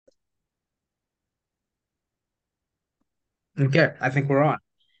Okay, I think we're on.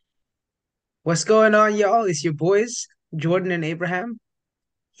 What's going on, y'all? It's your boys, Jordan and Abraham.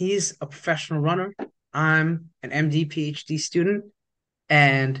 He's a professional runner. I'm an MD PhD student.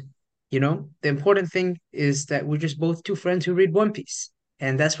 And, the important thing is that we're just both two friends who read One Piece.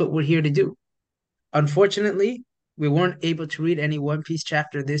 And that's what we're here to do. Unfortunately, we weren't able to read any One Piece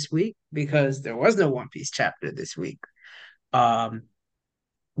chapter this week because there was no One Piece chapter this week. Um,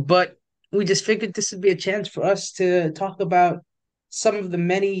 but we just figured this would be a chance for us to talk about some of the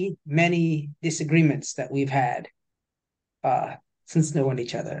many, many disagreements that we've had uh, since knowing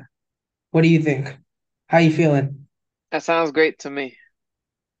each other. What do you think? How you feeling? That sounds great to me.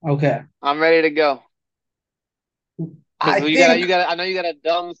 Okay. I'm ready to go. Because I you got think, you got I know you got a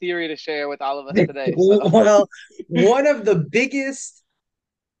dumb theory to share with all of us today. So well, one of the biggest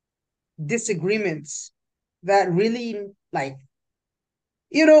disagreements that really, like,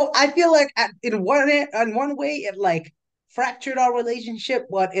 I feel like in one way, it like fractured our relationship,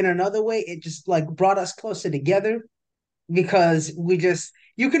 but in another way, it just like brought us closer together because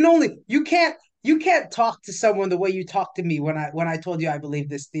you can't talk to someone the way you talk to me when I told you I believe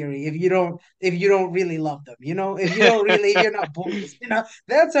this theory if you don't really love them, if you're not boys,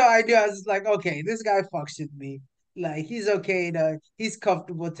 that's how I do. I was like, okay, this guy fucks with me, like he's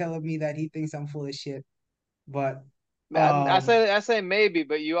comfortable telling me that he thinks I'm full of shit, but I say maybe,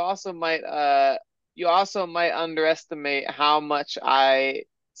 but you also might underestimate how much I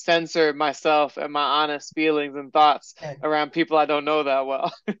censor myself and my honest feelings and thoughts around people I don't know that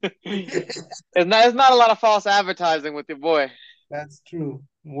well. It's not a lot of false advertising with your boy. that's true.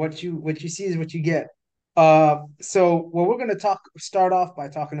 What you see is what you get. So what we're gonna start off by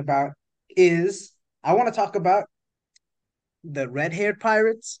talking about is I want to talk about the red-haired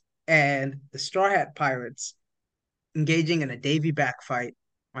pirates and the straw hat pirates engaging in a Davy Back fight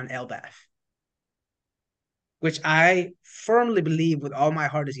on Elbaf, which I firmly believe with all my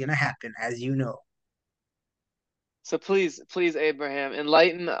heart is gonna happen, as you know. So please, Abraham,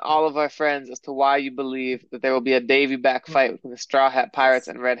 enlighten all of our friends as to why you believe that there will be a Davy Back fight between the Straw Hat Pirates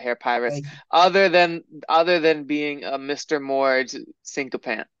and Red Hair Pirates, Like, other than being a Mr. Morge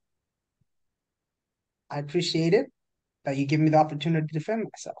sycophant. I appreciate it that you give me the opportunity to defend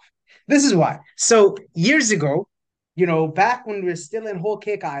myself. This is why. So years ago, back when we were still in Whole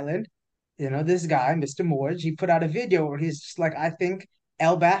Cake Island, this guy, Mr. Morge, he put out a video where he's just like, I think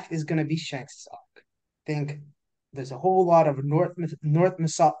Elbaf is gonna be Shanks' arc. I think there's a whole lot of Norse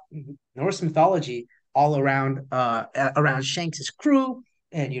mythology all around Shanks' crew.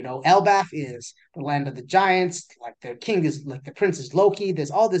 And Elbaf is the land of the giants, like their king is like the prince is Loki. There's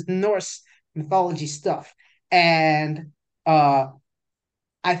all this Norse mythology stuff. And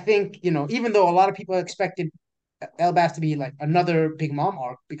I think, even though a lot of people expected Elbaf to be like another Big Mom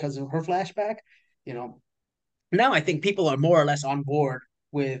arc because of her flashback, you know, now I think people are more or less on board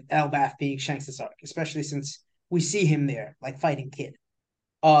with Elbaf being Shanks' arc, especially since we see him there, like fighting Kid.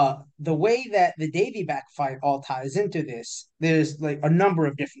 The way that the Davy back fight all ties into this, there's like a number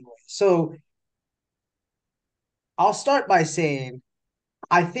of different ways. So I'll start by saying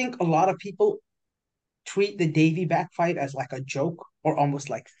I think a lot of people treat the Davy back fight as like a joke or almost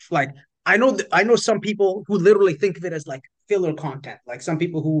like I know some people who literally think of it as like filler content, like some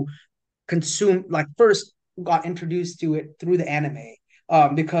people who consume like first got introduced to it through the anime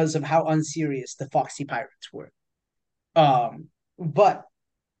because of how unserious the Foxy Pirates were. But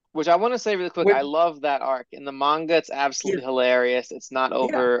Which I want to say really quick, with I love that arc. In the manga, it's yeah, absolutely hilarious. It's not yeah,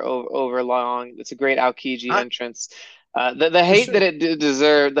 over long. It's a great Aokiji I entrance. The for hate that sure. it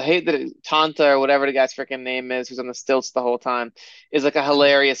deserved, the hate that Tanta or whatever the guy's freaking name is, who's on the stilts the whole time, is like a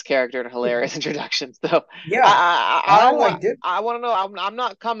hilarious character and a hilarious introduction. So Yeah, I I don't want. liked it. I want to know. I'm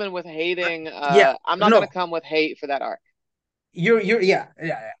not coming with hating. Yeah, I'm not gonna no, come with hate for that arc. you're yeah.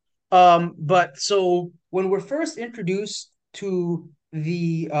 But so when we're first introduced to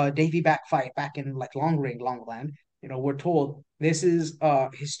the Davy back fight back in like Long Ring, Longland, we're told this is a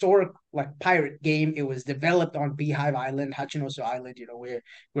historic like pirate game. It was developed on Beehive Island, Hachinosu Island,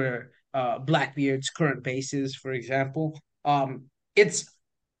 where Blackbeard's current base is, for example. It's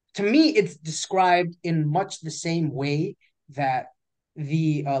to me, it's described in much the same way that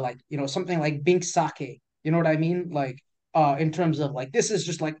the like something like Bink Sake. You know what I mean? Like in terms of like this is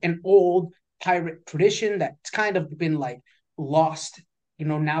just like an old pirate tradition that's kind of been like lost,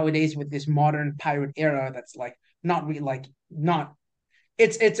 nowadays with this modern pirate era that's like not really like not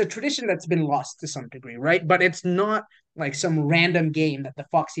it's a tradition that's been lost to some degree, right? But it's not like some random game that the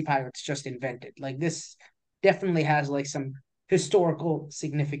Foxy Pirates just invented. Like this definitely has like some historical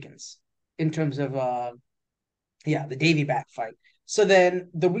significance in terms of the Davy back fight. So then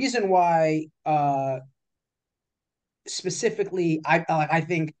the reason why specifically, I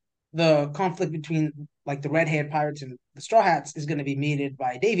think the conflict between like the red-haired pirates and the Straw Hats is going to be mediated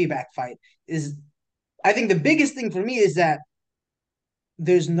by a Davy Back fight. Is I think the biggest thing for me is that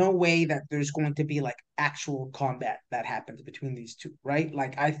there's no way that there's going to be like actual combat that happens between these two, right?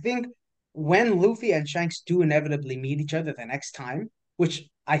 Like I think when Luffy and Shanks do inevitably meet each other the next time, which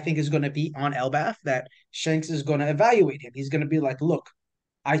I think is going to be on Elbaf, that Shanks is going to evaluate him. He's going to be like, "Look,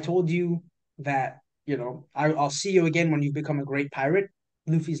 I told you that I'll see you again when you become a great pirate.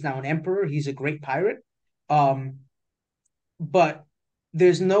 Luffy's now an emperor. He's a great pirate. Um, but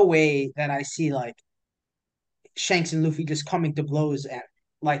there's no way that I see like Shanks and Luffy just coming to blows at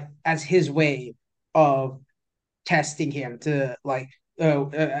like as his way of testing him to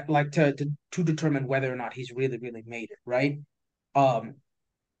to determine whether or not he's really made it, right? Um,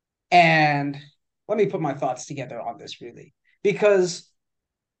 and let me put my thoughts together on this really because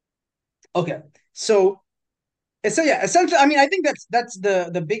okay, so yeah, essentially, I mean, I think that's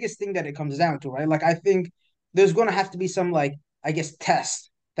the biggest thing that it comes down to, right? Like, I think there's going to have to be some like, I guess, test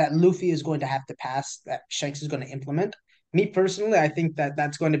that Luffy is going to have to pass that Shanks is going to implement. Me personally, I think that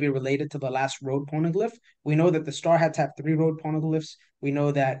that's going to be related to the last road poneglyph. We know that the Straw Hats have three road poneglyphs. We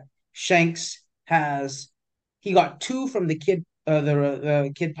know that Shanks has he got two from the kid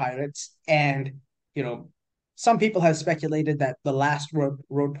pirates, and you know some people have speculated that the last road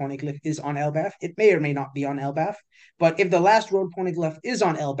poneglyph is on Elbaf. It may or may not be on Elbaf, but if the last road poneglyph is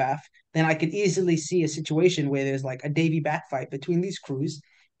on Elbaf, then I could easily see a situation where there's like a Davy Back fight between these crews,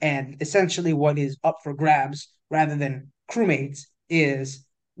 and essentially what is up for grabs rather than crewmates is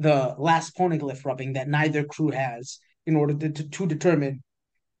the last poneglyph rubbing that neither crew has in order to determine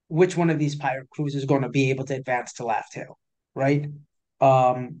which one of these pirate crews is going to be able to advance to Laugh Tale, right?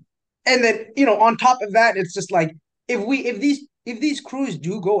 And then on top of that, it's just like if these crews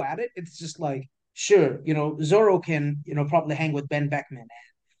do go at it, it's just like sure, Zoro can probably hang with Ben Beckman, and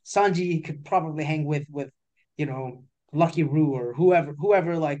Sanji could probably hang with you know Lucky Roo or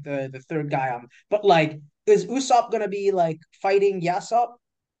whoever like the third guy on. But like, is Usopp gonna be like fighting Yasop?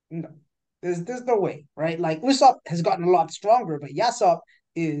 No, there's no way, right? Like Usopp has gotten a lot stronger, but Yasop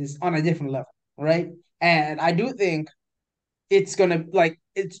is on a different level, right? And I do think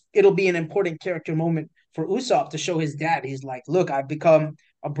it'll be an important character moment for Usopp to show his dad. He's like, look, I've become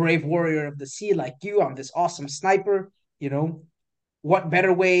a brave warrior of the sea like you. I'm this awesome sniper. What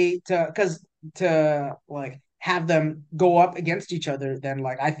better way to like have them go up against each other than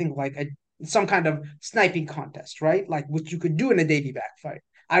like I think like some kind of sniping contest, right? Like what you could do in a Davy Back fight.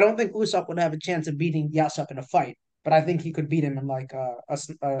 I don't think Usopp would have a chance of beating Yasop in a fight, but I think he could beat him in like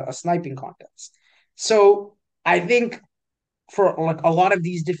a sniping contest. So I think for like a lot of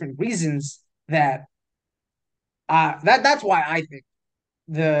these different reasons that's why I think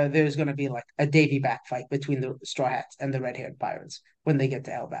there's going to be like a Davy Back fight between the Straw Hats and the red-haired pirates when they get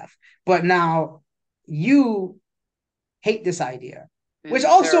to Elbaf. But now you hate this idea, This which is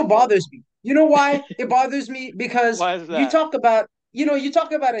also terrible. bothers me. You know why it bothers me? Because Why is you that? talk about you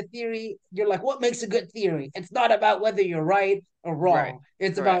talk about a theory. You're like, what makes a good theory? It's not about whether you're right or Right. wrong.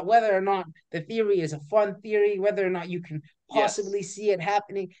 It's Right. about whether or not the theory is a fun theory, whether or not you can Yes. possibly see it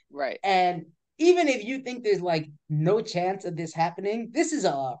happening. Right. And even if you think there's like no chance of this happening, this is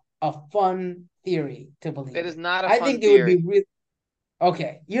a fun theory to It believe is in. not a I fun think it would be theory. real.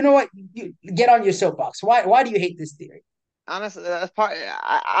 Okay, you know what? You get on your soapbox. Why do you hate this theory? Honestly, that's part.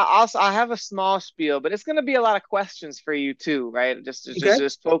 I have a small spiel, but it's going to be a lot of questions for you too, right? Okay.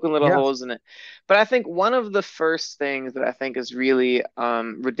 Just poking little Yeah. holes in it. But I think one of the first things that I think is really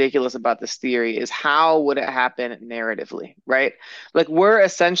ridiculous about this theory is how would it happen narratively, right? Like we're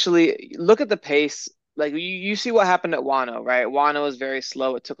essentially look at the pace. Like you see what happened at Wano, right? Wano was very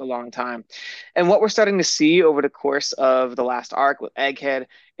slow. It took a long time. And what we're starting to see over the course of the last arc with Egghead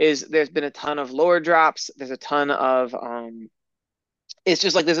is there's been a ton of lore drops. There's a ton of it's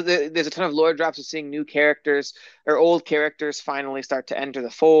just like there's a ton of lore drops of seeing new characters or old characters finally start to enter the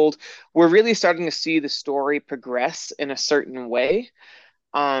fold. We're really starting to see the story progress in a certain way.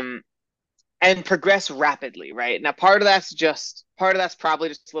 Um and progress rapidly, right? Now part of that's probably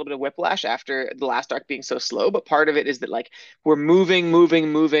just a little bit of whiplash after the last arc being so slow, but part of it is that like we're moving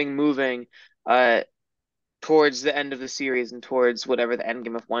uh towards the end of the series and towards whatever the end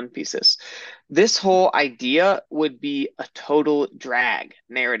game of One Piece is. This whole idea would be a total drag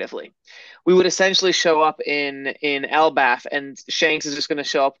narratively. We would essentially show up in Elbaf, and Shanks is just going to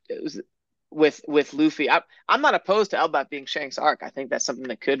show up with Luffy. I'm not opposed to Elbaf being Shanks' arc. I think that's something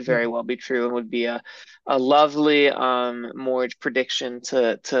that could very Mhm. well be true and would be a lovely Morge prediction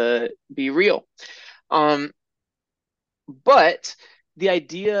to be real. Um, but the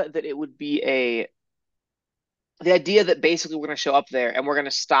idea that it would be the idea that basically we're going to show up there and we're going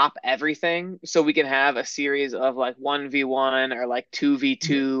to stop everything so we can have a series of like 1v1 or like Yeah.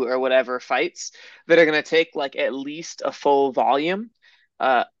 2v2 or whatever fights that are going to take like at least a full volume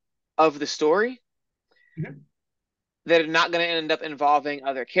uh, of the story, Mhm. that are not going to end up involving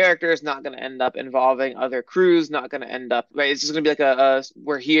other characters, not going to end up involving other crews, not going to end up, right? It's just going to be like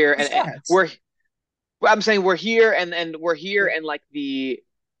we're here The and Straw Hats. we're I'm saying we're here and we're here Yeah. and like the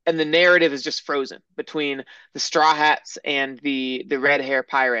narrative is just frozen between the Straw Hats and the red hair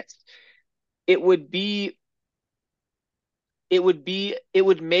pirates. It would be it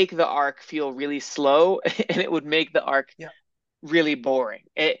would make the arc feel really slow and it would make the arc Yeah. really boring.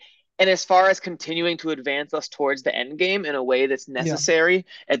 And as far as continuing to advance us towards the end game in a way that's Yeah. necessary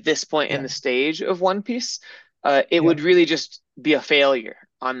at this point in Yeah. the stage of One Piece, it Yeah. would really just be a failure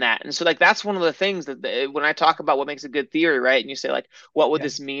on that. And so, like, that's one of the things that when I talk about what makes a good theory, right? And you say, like, what would Yeah.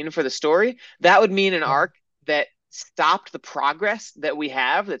 this mean for the story? That would mean an Yeah. arc that stopped the progress that we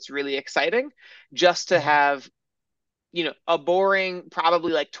have that's really exciting just to Yeah. have a boring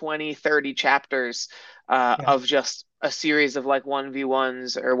probably like 20, 30 chapters Yeah. of just a series of like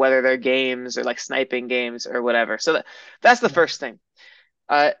 1v1s or whether they're games or like sniping games or whatever. So that's the Yeah. first thing.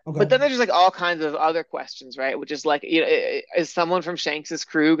 But Okay. then there's just like all kinds of other questions, right? Which is like, is someone from Shanks's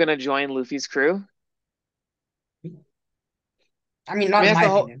crew gonna join Luffy's crew? I mean, I not mean, in my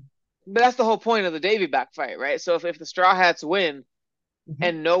opinion. that's the whole point of the Davy Back fight, right? So if the Straw Hats win Mhm.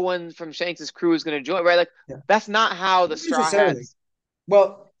 and no one from Shanks's crew is gonna join, right? Like Yeah. that's not how the Not Straw necessarily. Hats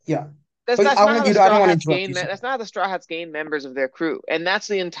Well, yeah. that's But that's not how the I Straw don't want to Hats interrupt you. gain. Sorry. That's not how the Straw Hats gain members of their crew, and that's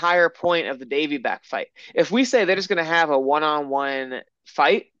the entire point of the Davy Back fight. If we say they're just going to have a one-on-one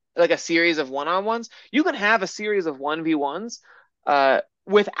fight, like a series of one-on-ones, you can have a series of 1v1s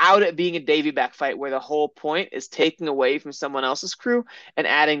without it being a Davy Back fight, where the whole point is taking away from someone else's crew and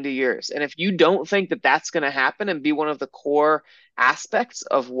adding to yours. And if you don't think that that's going to happen and be one of the core aspects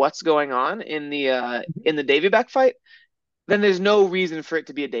of what's going on in the Davy Back fight, then there's no reason for it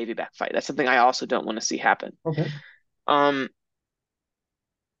to be a Davy back fight. That's something I also don't want to see happen. Okay. Um,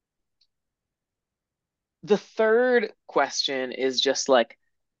 the third question is just like,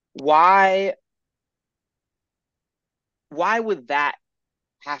 why why would that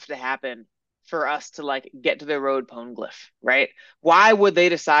have to happen for us to like get to the road poneglyph, right? Why would they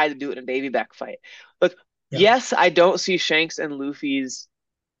decide to do it in a Davy back fight? Look, Yeah. yes, I don't see Shanks and Luffy's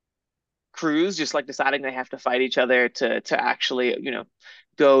crews just like deciding they have to fight each other to actually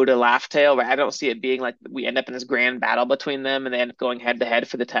go to Laugh Tale. Right? I don't see it being like we end up in this grand battle between them and they end up going head to head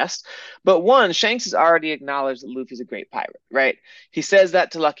for the test. But one, Shanks has already acknowledged that Luffy's a great pirate, right? He says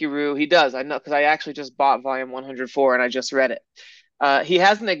that to Lucky Roo. He does. I know because I actually just bought volume 104 and I just read it. He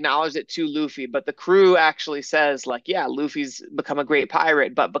hasn't acknowledged it to Luffy, but the crew actually says like, yeah, Luffy's become a great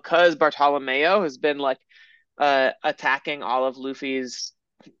pirate, but because Bartolomeo has been like attacking all of Luffy's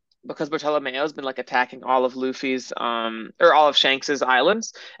because Bartolomeo's been like attacking all of Luffy's or all of Shanks's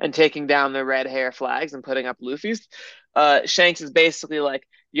islands and taking down the red hair flags and putting up Luffy's. Shanks is basically like,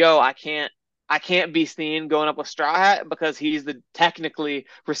 yo, I can't be seen going up with Straw Hat because he's the technically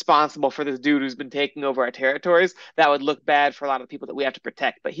responsible for this dude who's been taking over our territories. That would look bad for a lot of people that we have to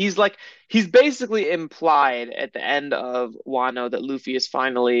protect. But he's basically implied at the end of Wano that Luffy has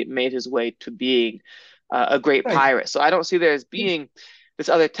finally made his way to being a great Right. pirate. So I don't see there as being this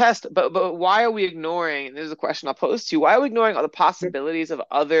other test. But why are we ignoring? And this is a question I'll pose to you. Why are we ignoring all the possibilities of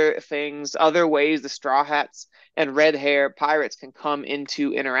other things, other ways the Straw Hats and red hair pirates can come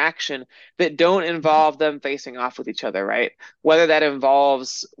into interaction that don't involve them facing off with each other, right? Whether that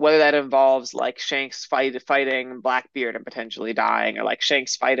involves like Shanks fighting Blackbeard and potentially dying, or like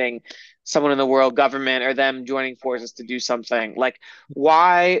Shanks fighting someone in the world government, or them joining forces to do something.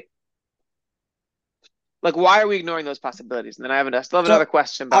 Why why are we ignoring those possibilities? And then I still have another So,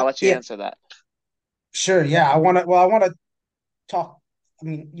 question, but I'll let you yeah, answer that. sure. Yeah, I want to. Well, I want to talk. I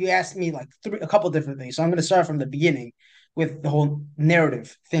mean, you asked me like a couple different things, so I'm going to start from the beginning with the whole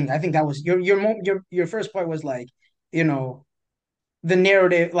narrative thing. I think that was your first point was like, you know, the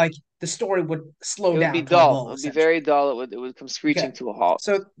narrative, like the story would slow It would be down to a dull. It lull, would be essentially. very dull. It would come Okay. screeching to a halt.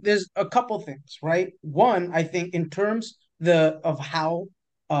 So there's a couple things, right? One, I think in terms the of how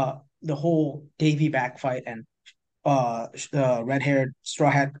the whole Davy back fight and red haired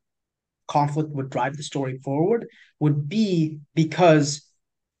straw hat conflict would drive the story forward would be because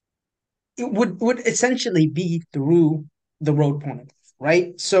it would essentially be through the road point,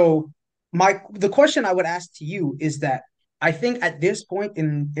 right? So the question I would ask to you is that I think at this point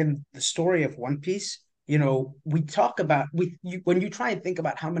in the story of One Piece, we talk about when you try and think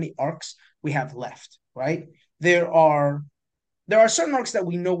about how many arcs we have left, right? There are there are certain arcs that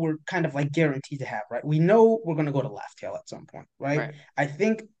we know we're kind of like guaranteed to have, right? We know we're going to go to Laugh Tale at some point, right? Right. I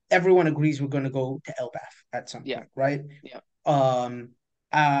think everyone agrees we're going to go to Elbaf at some Yeah. point, right? Yeah. Um,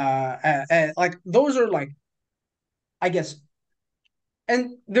 like those are like, I guess,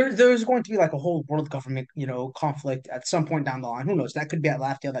 and there's going to be like a whole world government, conflict at some point down the line. Who knows? That could be at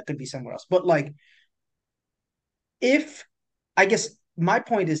Laugh Tale, that could be somewhere else. But like, if I guess my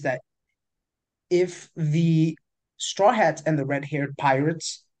point is that if the Straw Hats and the red haired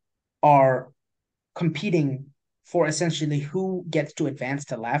pirates are competing for essentially who gets to advance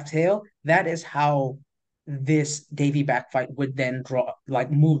to Laugh Tale, that is how this Davy Back fight would then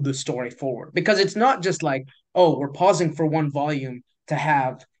move the story forward. Because it's not just like, oh, we're pausing for one volume to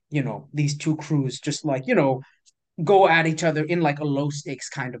have, these two crews just like, go at each other in like a low stakes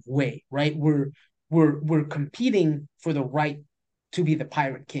kind of way, right? We're competing for the right to be the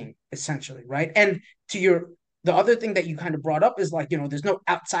pirate king, essentially, right? And to your the other thing that you kind of brought up is like, there's no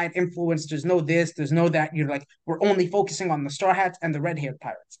outside influence, there's no this, there's no that. You're like, we're only focusing on the Straw Hats and the red haired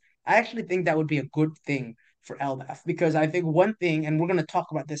pirates. I actually think that would be a good thing for Elbaf because I think one thing, and we're going to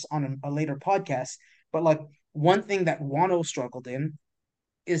talk about this on a later podcast, but like one thing that Wano struggled in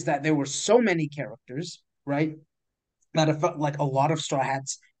is that there were so many characters, right? That it felt like a lot of Straw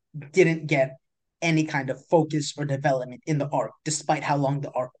Hats didn't get any kind of focus or development in the arc, despite how long the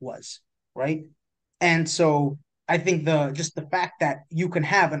arc was, right? And so I think the fact that you can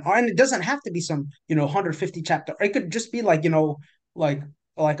have an arc, and it doesn't have to be some 150 chapter. It could just be like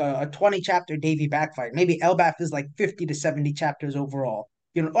like a 20 chapter Davy backfight. Maybe Elbaf is like 50 to 70 chapters overall.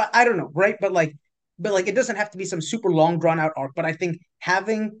 I don't know, right? But like it doesn't have to be some super long drawn out arc. But I think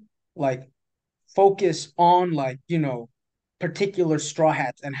having like focus on like particular Straw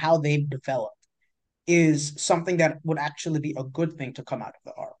Hats and how they've developed is something that would actually be a good thing to come out of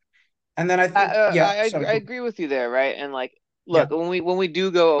the arc. And then I think, yeah, sorry, I agree with you there, right? And like, yeah, look, when we do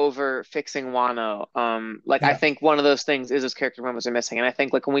go over fixing Wano, like I yeah, think one of those things is those character moments are missing. And I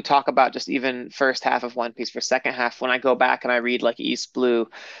think like when we talk about just even first half of One Piece for second half, when I go back and I read like East Blue,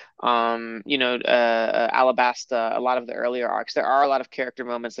 Alabasta, a lot of the earlier arcs, there are a lot of character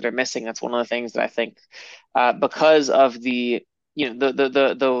moments that are missing. That's one of the things that I think, because of the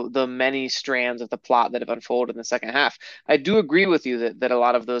the many strands of the plot that have unfolded in the second half. I do agree with you that a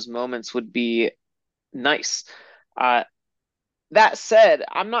lot of those moments would be nice. Uh, that said,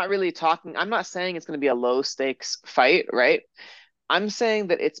 I'm not saying it's going to be a low stakes fight, right? I'm saying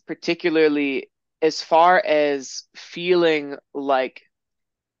that it's particularly as far as feeling like,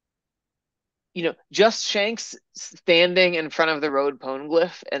 just Shanks standing in front of the road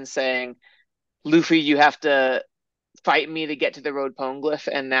poneglyph and saying, Luffy, you have to fight me to get to the road poneglyph,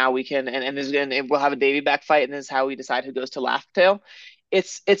 and now we can and we'll have a Davy back fight, and this is how we decide who goes to Laugh Tale.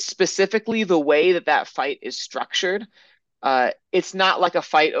 It's specifically the way that that fight is structured. It's not like a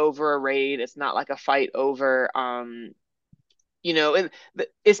fight over a raid. It's not like a fight over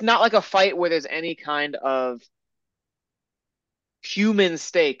it's not like a fight where there's any kind of human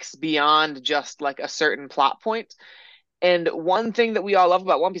stakes beyond just like a certain plot point. And one thing that we all love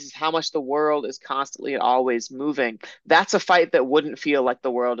about One Piece is how much the world is constantly and always moving. That's a fight that wouldn't feel like the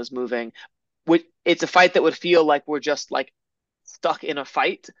world is moving. It's a fight that would feel like we're just like stuck in a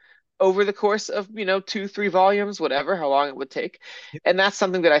fight over the course of, 2, 3 volumes, whatever, how long it would take. And that's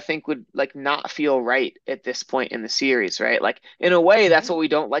something that I think would like not feel right at this point in the series, right? Like in a way, that's yeah, what we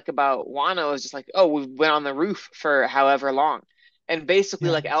don't like about Wano is just like, oh, we went on the roof for however long. And basically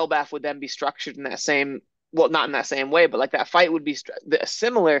yeah, like Elbaf would then be structured in that same, well, not in that same way, but like that fight would be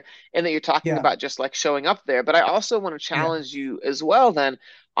similar in that you're talking yeah, about just like showing up there. But I also want to yeah. challenge you as well then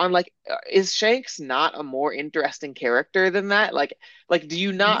on like, is Shanks not a more interesting character than that? Like Yeah, do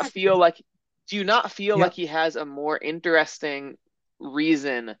you not feel yeah. like he has a more interesting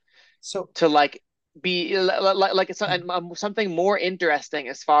reason So to like be like it's something more interesting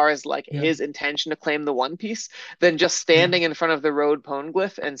as far as like yeah. his intention to claim the One Piece than just Yeah. standing in front of the road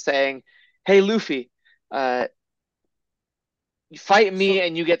poneglyph and saying, "Hey Luffy, uh fight me So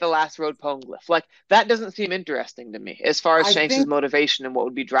and you get the last road poneglyph." Like that doesn't seem interesting to me as far as I Shanks's think, motivation and what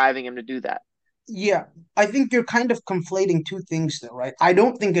would be driving him to do that. yeah, I think you're kind of conflating two things though, right? I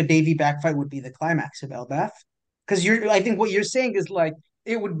don't think a Davy backfight would be the climax of Elbaf. Because I think what you're saying is like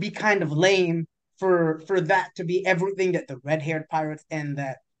it would be kind of lame for that to be everything that the red-haired pirates and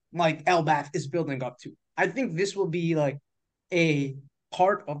that like Elbaf is building up to. I think this will be like a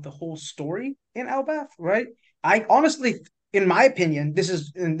part of the whole story in Elbaf, right? I honestly, in my opinion, this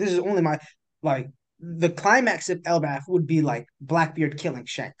is only my like the climax of Elbaf would be like Blackbeard killing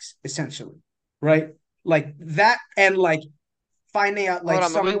Shanks, essentially, right? Like that, and like finding out Hold like on,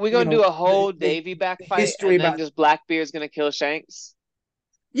 some, we gonna do a whole Davy the back fight, history and then about. just Blackbeard's gonna kill Shanks.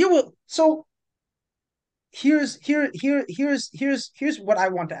 You will. So here's what I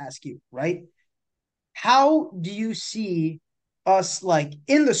want to ask you, right? How do you see us like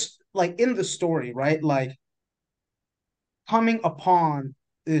in the story, right? Like coming upon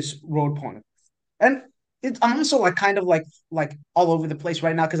this road point. And I'm also like kind of like all over the place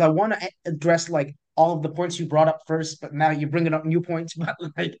right now because I want to address like all of the points you brought up first, but now you're bringing up new points. But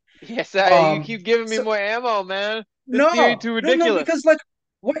like, Yes, you um, keep giving me so more ammo, man. This theory no, too no, because ridiculous. like,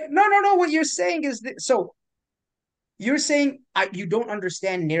 what? No, no, no. What you're saying is that so you're saying you don't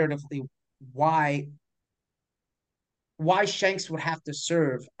understand narratively why Shanks would have to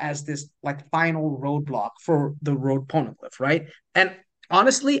serve as this like final roadblock for the road poneglyph, right? And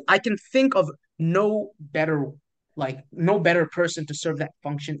honestly, I can think of no better no better person to serve that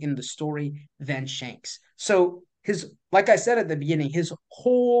function in the story than Shanks. So his like I said at the beginning, his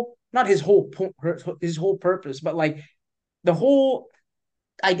whole not his whole his whole purpose, but like the whole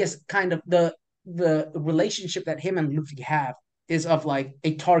I guess kind of the relationship that him and Luffy have is of like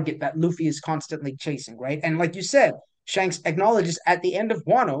a target that Luffy is constantly chasing, right? And like you said, Shanks acknowledges at the end of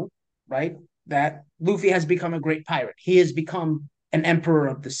Wano, right, that Luffy has become a great pirate. He has become an emperor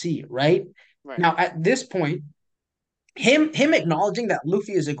of the sea, right? Right. Now at this point, him acknowledging that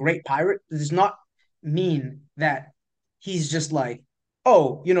Luffy is a great pirate does not mean that he's just like,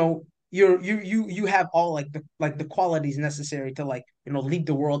 oh, you have all like the qualities necessary to like lead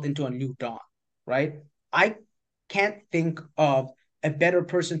the world into a new dawn, right? I can't think of a better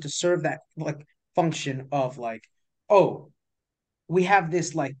person to serve that like function of like, oh, we have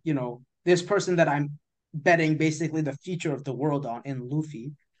this like this person that I'm betting basically the future of the world on in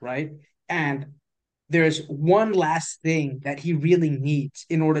Luffy, right? And there's one last thing that he really needs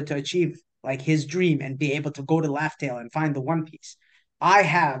in order to achieve like his dream and be able to go to Laugh Tale and find the One Piece. I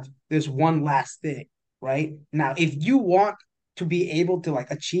have this one last thing, right? Now, if you want to be able to like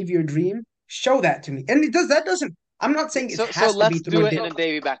achieve your dream, show that to me. And it does that doesn't I'm not saying it So has to be let's through do a it in a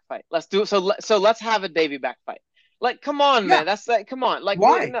Davy back fight. Let's do so let's have a Davy back fight. Like, come on, yeah. man. That's like, come on. Like,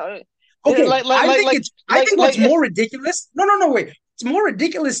 Why? no, Okay, I think what's it's more ridiculous. No, no, no, wait. It's more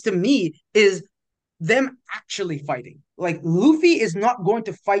ridiculous to me is them actually fighting. Like Luffy is not going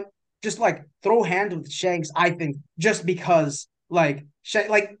to fight just like throw hands with Shanks, I think, just because like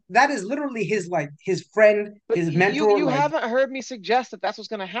that is literally his like his friend, but his mentor, you like haven't heard me suggest that that's what's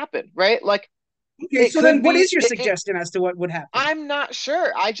gonna happen, right? Like, okay, it so then could what be is your suggestion as to what would happen? I'm not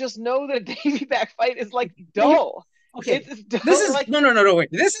sure. I just know that a Davy back fight is like Well, dull. okay. It's This dull. is no wait.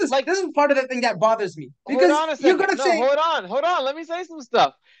 Like This is part of the thing that bothers me hold because on a you're second. gonna No, say hold on. Let me say some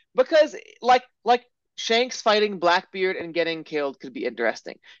stuff because like Shanks fighting Blackbeard and getting killed could be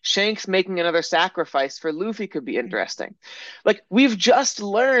interesting. Shanks making another sacrifice for Luffy could be interesting. Like we've just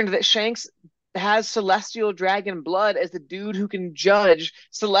learned that Shanks has celestial dragon blood as the dude who can judge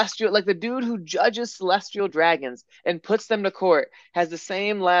celestial like the dude who judges celestial dragons and puts them to court has the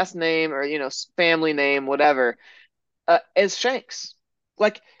same last name or family name whatever as Shanks.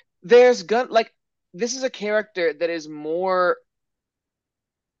 Like there's gun like this is a character that is more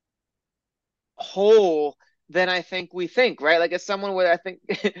whole than I think we think, right? Like it's someone where I think,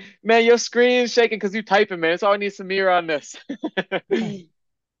 man, your screen is shaking because you typing, man. It's all I need some mirror on this.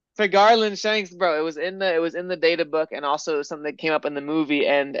 For Garland Shanks, bro, it was in the data book and also something that came up in the movie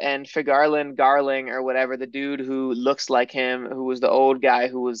and for Garland Garling or whatever, the dude who looks like him, who was the old guy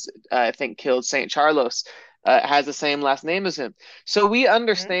who was I think killed Saint Charlos, has the same last name as him. So we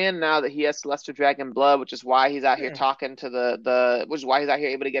understand now that he has Celestial Dragon blood, which is why he's out here talking to the which is why he's out here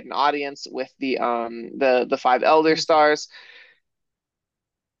able to get an audience with the five Elder Stars.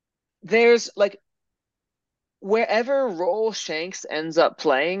 There's like wherever role Shanks ends up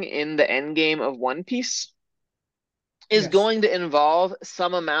playing in the end game of One Piece is yes. going to involve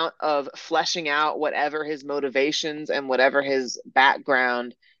some amount of fleshing out whatever his motivations and whatever his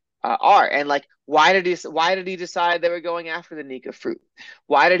background are. And like, why did he decide they were going after the Nika fruit?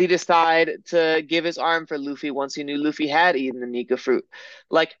 Why did he decide to give his arm for Luffy once he knew Luffy had eaten the Nika fruit?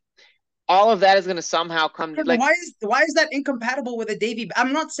 Like, all of that is going to somehow come like Why is that incompatible with a Davy?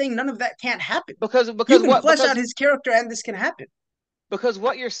 I'm not saying none of that can't happen. You because can what flesh out his character and this can happen. because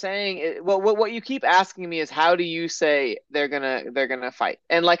what you're saying is, what you keep asking me is how do you say they're gonna fight,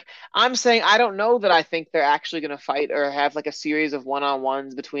 and like I'm saying I don't know that I think they're actually gonna fight or have like a series of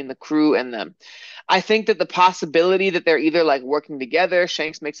one-on-ones between the crew and them. I think that the possibility that they're either like working together,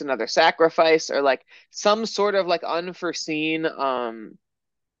 Shanks makes another sacrifice, or like some sort of like unforeseen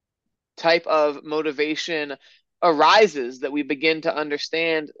type of motivation arises that we begin to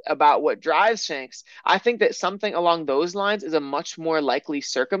understand about what drives Shanks, I think that something along those lines is a much more likely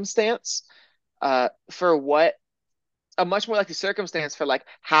circumstance for what a much more likely circumstance for like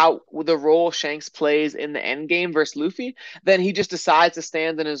how the role Shanks plays in the end game versus Luffy than he just decides to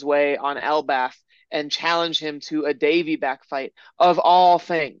stand in his way on Elbaf and challenge him to a Davy back fight of all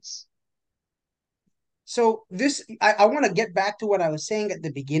things. So this, I want to get back to what I was saying at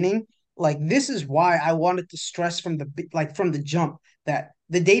the beginning. Like this is why I wanted to stress from from the jump that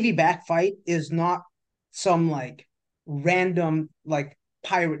the Davy back fight is not some like random like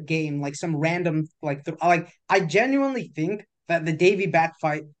pirate game, like some random like I genuinely think that the Davy back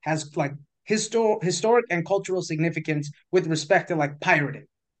fight has like historic and cultural significance with respect to like pirating.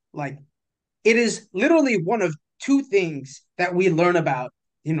 Like it is literally one of two things that we learn about,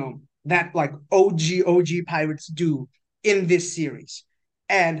 that like OG pirates do in this series.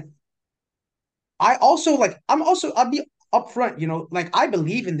 And I'll be upfront, like I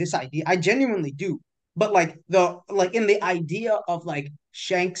believe in this idea. I genuinely do. But like in the idea of like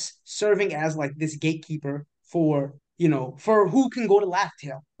Shanks serving as like this gatekeeper for who can go to Laugh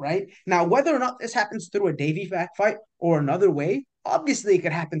Tale, right? Now, whether or not this happens through a Davy back fight or another way, obviously it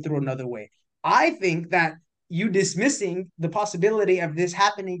could happen through another way. I think that you dismissing the possibility of this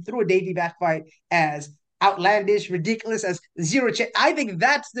happening through a Davy back fight as outlandish, ridiculous, as zero chance. I think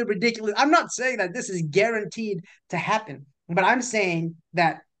that's the ridiculous. I'm not saying that this is guaranteed to happen, but I'm saying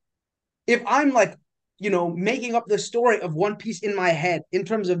that if I'm like, making up the story of One Piece in my head in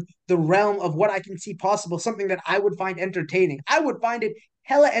terms of the realm of what I can see possible, something that I would find entertaining, I would find it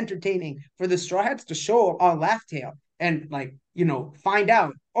hella entertaining for the Straw Hats to show up on Laugh Tale and like, find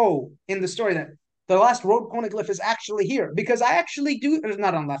out, oh, in the story that the last road poneglyph is actually here because I actually do. It's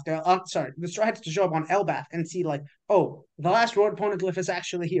not on Laugh Tale. Sorry, the Straw Hats to show up on Elbaf and see like, oh, the last road poneglyph is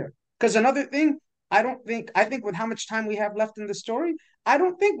actually here. Because another thing, I think with how much time we have left in the story, I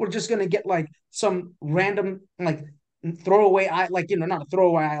don't think we're just gonna get like some random like throwaway like not a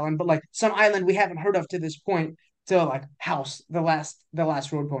throwaway island, but like some island we haven't heard of to this point to like house the last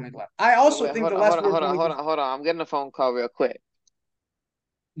road poneglyph. I Wait, also wait, think hold the on, hold last on, road hold on, hold poneglyph. on, hold on. I'm getting a phone call real quick.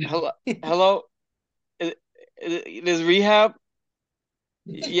 Hello, hello. Is, is rehab?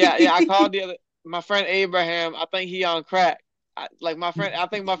 Yeah, yeah. I called the other my friend Abraham. I think he on crack. I think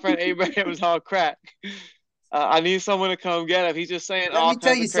my friend Abraham is on crack. I need someone to come get him. He's just saying Let all me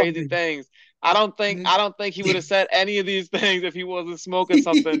tell kinds you of crazy something. things. I don't think he would have said any of these things if he wasn't smoking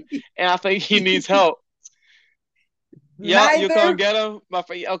something. And I think he needs help. Yeah, you come Neither. get him. My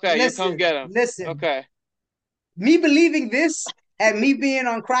friend. Okay, you come Listen, get him. listen. Okay. Me believing this and me being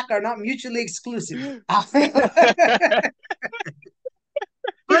on crack are not mutually exclusive.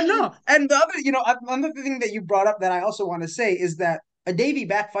 But no, and the other, another thing that you brought up that I also want to say is that a Davy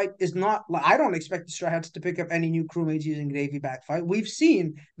backfight is not like I don't expect the Straw Hats to pick up any new crewmates using a Davy backfight. We've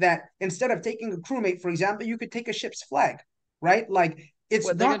seen that instead of taking a crewmate, for example, you could take a ship's flag, right? Like it's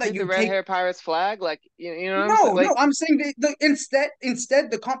What, they're not gonna that take the you red take. hair pirate's flag? Like you know what I'm saying? No, no, Like I'm saying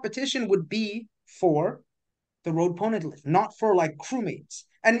instead the competition would be for the road poneglyph, not for like crewmates.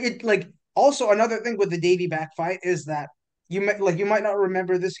 And it like also another thing with the Davy back fight is that you might not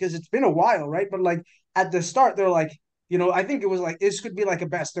remember this because it's been a while, right? But like at the start, they're like, I think it was like this could be like a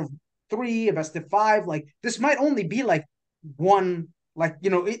best of three, a best of five. Like this might only be like one, like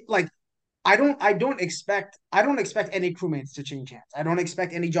it like I don't expect any crewmates to change hands. I don't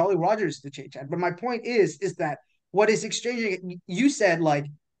expect any Jolly Rogers to change hands. But my point is that what is exchanging you said like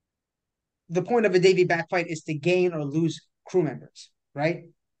the point of a Davy back fight is to gain or lose crew members, right?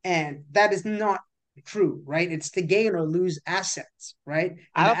 And that is not true, right? It's to gain or lose assets, right?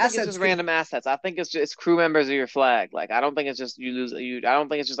 I And the don't think it's just assets could, random assets. I think it's just crew members of your flag. Like I don't think it's just you lose you. I don't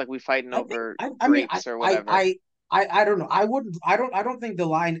think it's just like we fighting I think, over I mean, grapes or whatever. I don't know. I don't think the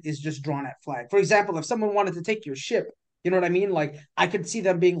line is just drawn at flag. For example, if someone wanted to take your ship, you know what I mean? Like, I could see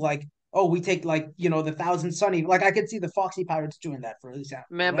them being like, oh, we take like, the Thousand Sunny. Like, I could see the Foxy Pirates doing that, for example,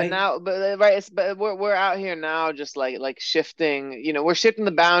 Man, but right? now, but right, but we're out here now, just like shifting. We're shifting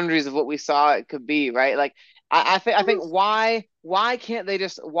the boundaries of what we saw it could be, right? Like I think why can't they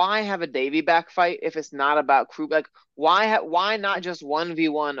just why have a Davy back fight if it's not about crew? Like why not just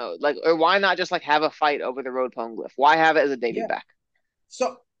 1v1 like or why not just like have a fight over the road poneglyph? Why have it as a Davy Yeah. back?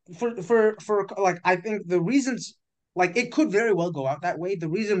 So for like I think the reasons like it could very well go out that way. The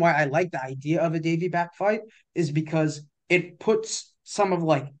reason why I like the idea of a Davy back fight is because it puts some of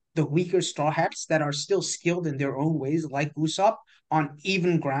like the weaker straw hats that are still skilled in their own ways, like Usopp, on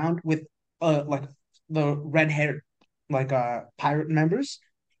even ground with like the red haired like pirate members.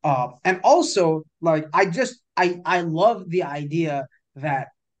 And also like I love the idea that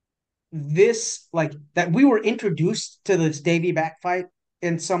this like that we were introduced to this Davy Back fight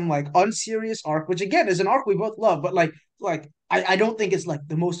in some like unserious arc, which again is an arc we both love, but I don't think it's like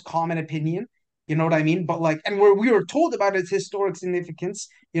the most common opinion. You know what I mean? But like, and where we were told about its historic significance,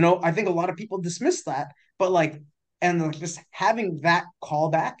 I think a lot of people dismiss that. But like, and like just having that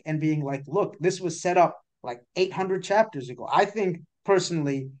callback and being like, look, this was set up like 800 chapters ago. I think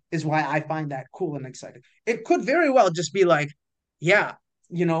personally is why I find that cool and exciting. It could very well just be like, yeah,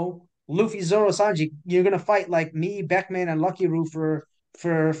 Luffy, Zoro, Sanji, you're gonna fight like me, Beckman, and Lucky Roo for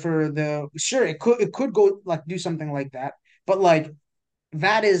the sure. It could go like do something like that, but like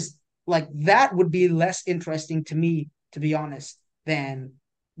that would be less interesting to me, to be honest, than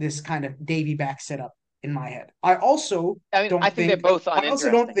this kind of Davy back setup in my head. I mean, I think they're both I also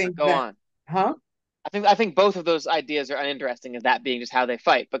don't uninteresting, but think go that, on. huh? I think both of those ideas are uninteresting, as that being just how they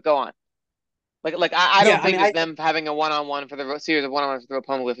fight. But go on. I Yeah, don't I think mean, just them having a one-on-one for the series of one-on-ones for the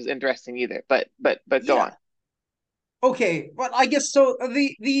Poneglyph is interesting either. But go on. yeah, okay, but I guess so.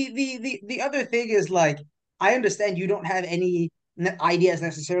 The other thing is like I understand you don't have any ideas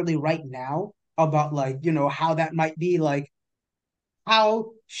necessarily right now about like how that might be like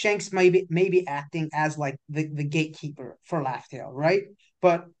how Shanks may be acting as like the gatekeeper for Laugh-Tale, right?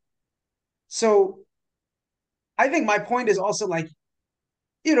 But so I think my point is also like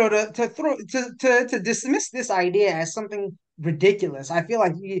to dismiss this idea as something ridiculous. I feel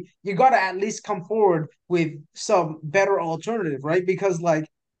like you got to at least come forward with some better alternative, right? Because like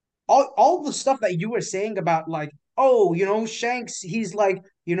all the stuff that you were saying about like, oh, Shanks, he's like,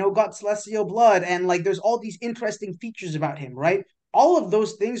 got celestial blood, and like there's all these interesting features about him, right? All of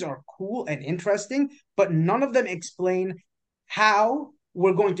those things are cool and interesting, but none of them explain how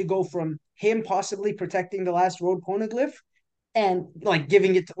we're going to go from him possibly protecting the last road poneglyph and like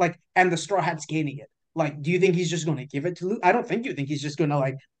giving it to, like, and the Straw Hats gaining it. Like, do you think he's just going to give it to Luffy? I don't think you think he's just going to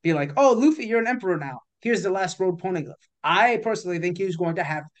like be like, oh, Luffy, you're an emperor now. Here's the last road poneglyph. I personally think he's going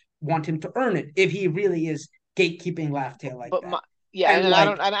to want him to earn it if he really is gatekeeping Laugh-Tale like But that. my yeah, And like,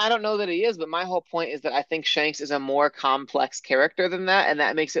 and I don't know that he is, but my whole point is that I think Shanks is a more complex character than that, and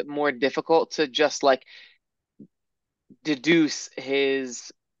that makes it more difficult to just like deduce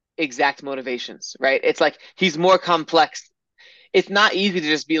his exact motivations, right? It's like he's more complex. It's not easy to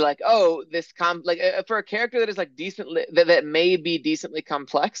just be like, oh, for a character that is like decently that may be decently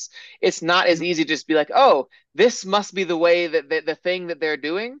complex, it's not as easy to just be like, oh, this must be the way that the thing that they're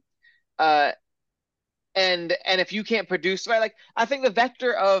doing. Uh, and if you can't produce, right, like I think the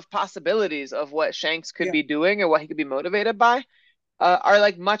vector of possibilities of what Shanks could yeah, be doing or what he could be motivated by are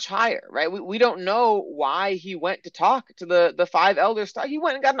like much higher, right? We don't know why he went to talk to the five elder stars. He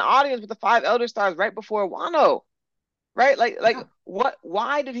went and got an audience with the five elder stars right before Wano, right? yeah, What?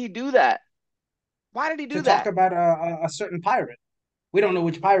 Why did he do that? Why did he to do talk that? about a certain pirate. We don't know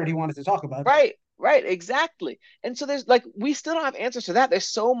which pirate he wanted to talk about, but Right, exactly. And so there's like we still don't have answers to that. There's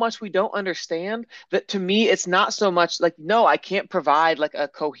so much we don't understand that to me it's not so much like no, I can't provide like a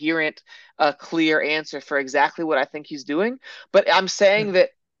coherent, clear answer for exactly what I think he's doing. But I'm yeah, saying that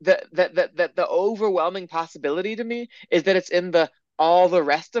the overwhelming possibility to me is that it's in the all the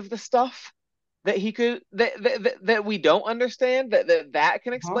rest of the stuff that he could that we don't understand that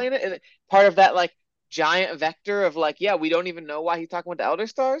can huh? explain it. And part of that like giant vector of like yeah, we don't even know why he's talking with the elder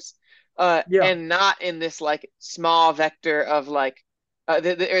stars Yeah, and not in this like small vector of like or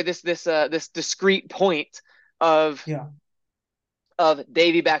this discrete point of yeah.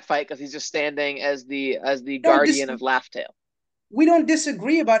 Davy back fight because he's just standing as the Don't dis guardian of Laugh-Tale. we don't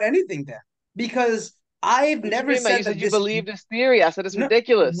disagree about anything then because I've What did you never mean, man? You said said that you this believed his theory. I said it's no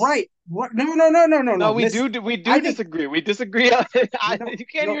ridiculous. right, right, no, no, no, no, no, No, no, listen. we I do think disagree. We disagree. no, You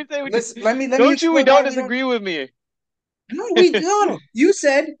can't no, even say we just. listen, let me Don't you? We explain don't why we don't. disagree with me. No, we no, no. You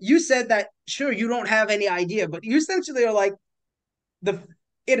said that sure you don't have any idea, but you essentially are like the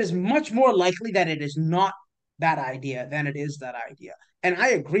it is much more likely that it is not that idea than it is that idea. And I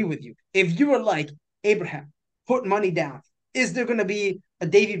agree with you. If you were like, Abraham, put money down, is there going to be a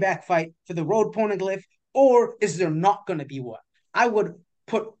Davy back fight for the road poneglyph, or is there not going to be one? I would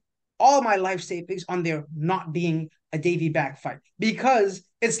put all my life savings on there not being a Davy back fight because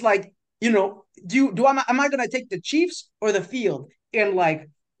it's like, am I going to take the Chiefs or the field? And like,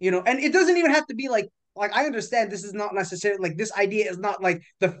 and it doesn't even have to be like I understand this is not necessarily like this idea is not like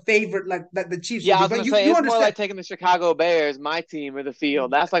the favorite like that the Chiefs Yeah, would I be, was but gonna you say you it's more understand. like taking the Chicago Bears, my team, or the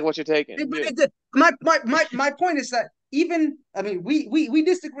field. That's like what you're taking. But Yeah. my point is that even I mean we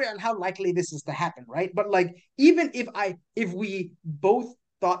disagree on how likely this is to happen, right? But like even if we both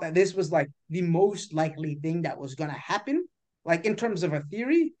thought that this was like the most likely thing that was gonna happen, like in terms of a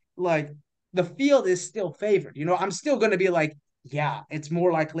theory, like the field is still favored. I'm still gonna be like yeah, it's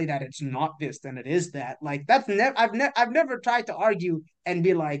more likely that it's not this than it is that. Like that's never I've never tried to argue and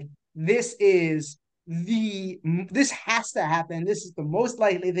be like, this is this has to happen. This is the most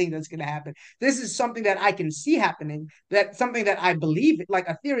likely thing that's gonna happen. This is something that I can see happening, that something that I believe in, like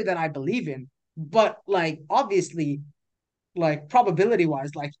a theory that I believe in. But like obviously, like probability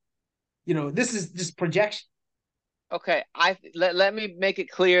wise, like this is just projection. Okay, let me make it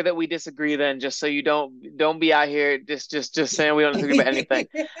clear that we disagree then, just so you don't be out here just saying we don't disagree about anything.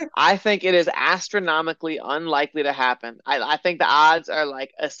 I think it is astronomically unlikely to happen. I think the odds are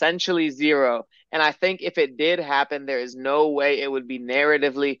like essentially zero. And I think if it did happen, there is no way it would be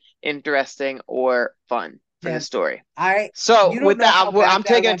narratively interesting or fun for the Yeah, story. I So you don't with know that, how I'm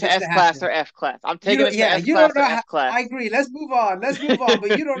badly I taking it want to this to S class happen. or F class. I'm You taking don't, it to yeah, S you don't class or know how. F class. I agree. Let's move on. Let's move on.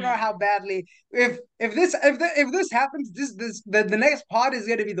 But you don't know how badly. If this happens, the next pod is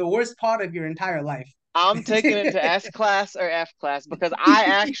going to be the worst pod of your entire life. I'm taking it to S class or F class because I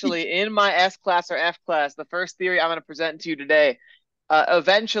actually, in my S class or F class, the first theory I'm going to present to you today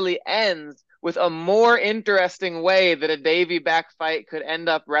eventually ends with a more interesting way that a Davy Back fight could end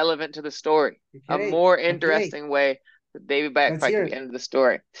up relevant to the story. A Okay, more okay. interesting way that Davy Back Let's fight hear could be it. ended the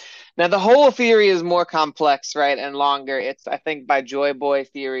story. Now, the whole theory is more complex, right, and longer. It's, I think, by Joy Boy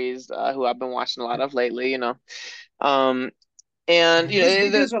Theories, who I've been watching a lot of lately, you know. Um, and, Man, you his know,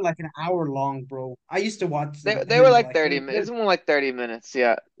 videos are like an hour long, bro. I used to watch they were him like like 30 minutes. It's more like 30 minutes,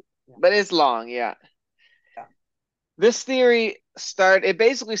 yeah. yeah, But it's long, yeah. yeah. This theory it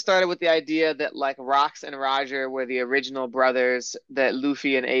basically started with the idea that like Rox and Roger were the original brothers that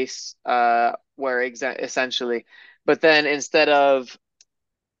Luffy and Ace were essentially. But then instead of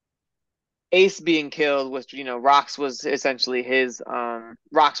Ace being killed, which Rox was essentially his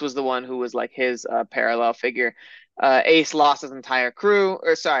Rox was the one who was like his parallel figure. Ace lost his entire crew,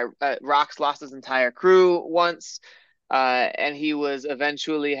 or sorry, Rox lost his entire crew once, and he was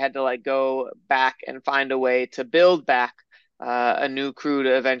eventually had to like go back and find a way to build back a new crew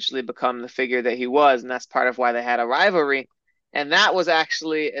to eventually become the figure that he was, and that's part of why they had a rivalry. And that was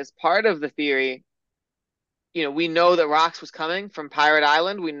actually as part of the theory. We know that Rox was coming from Pirate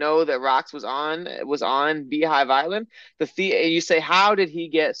Island. We know that Rox was on Beehive Island. You say, how did he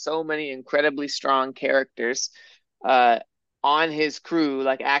get so many incredibly strong characters uh, on his crew,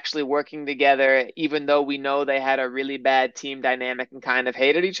 like actually working together, even though we know they had a really bad team dynamic and kind of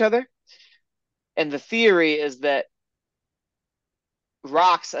hated each other? And the theory is that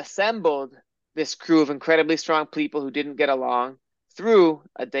Rox assembled this crew of incredibly strong people who didn't get along through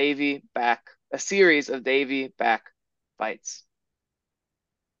a series of Davy Back fights.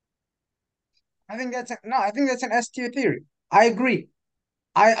 I think that's an S tier theory. I agree.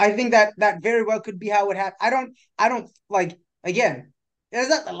 I think that that very well could be how it happened. I don't like again. Is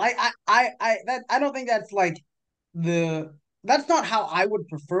that the like I don't think that's like the that's not how I would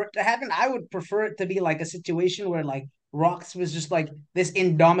prefer it to happen. I would prefer it to be like a situation where like Rox was just like this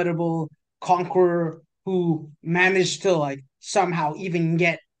indomitable conqueror who managed to like somehow even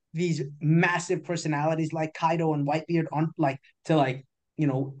get these massive personalities like Kaido and Whitebeard on like to like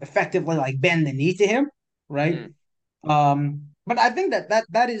effectively like bend the knee to him, right? Mm. But I think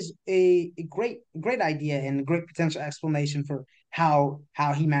that is a great idea and a great potential explanation for how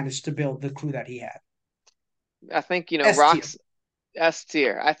he managed to build the crew that he had. I think, S tier. Rock's S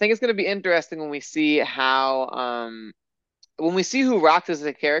tier. I think it's going to be interesting when we see who Rock is as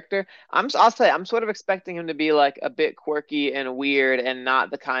a character. I'll say I'm sort of expecting him to be like a bit quirky and weird and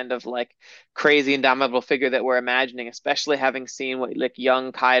not the kind of like crazy indomitable figure that we're imagining, especially having seen what like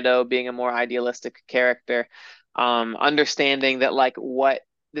young Kaido being a more idealistic character. Understanding that like what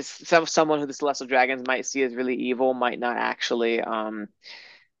someone who the Celestial Dragons might see as really evil might not actually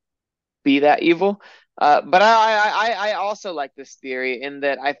be that evil. But I also like this theory in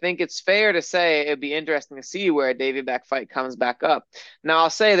that I think it's fair to say it'd be interesting to see where a Davy Back fight comes back up. Now, I'll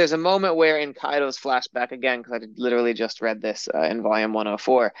say there's a moment where in Kaido's flashback, again, because I literally just read this in volume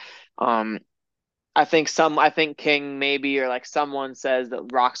 104. Um, I think King maybe or like someone says that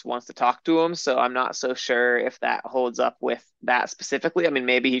Rox wants to talk to him, so I'm not so sure if that holds up with that specifically. I mean,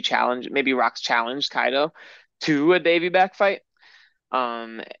 maybe Rox challenged Kaido to a Davy Back fight.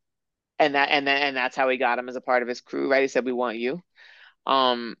 Um, and that's how he got him as a part of his crew, right? He said, "We want you."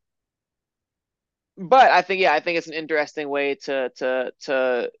 Um, but I think it's an interesting way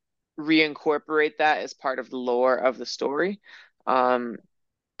to reincorporate that as part of the lore of the story, um,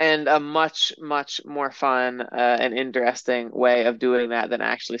 and a much more fun and interesting way of doing that than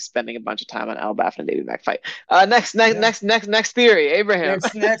actually spending a bunch of time on Elbaf and Davy Back fight. Yeah. Next theory, Abraham.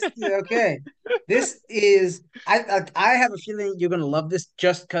 Next. Okay. This is I have a feeling you're gonna love this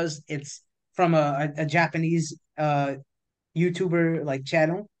just because it's from a Japanese YouTuber like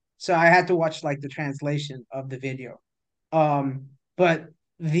channel, so I had to watch like the translation of the video. But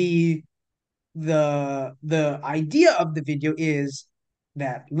the the idea of the video is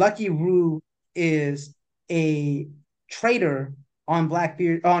that Lucky Roo is a traitor on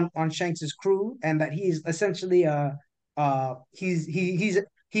Blackbeard on Shanks's crew, and that he's essentially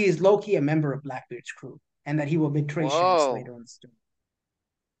he is low key a member of Blackbeard's crew, and that he will betray Shanks Whoa. later in the story.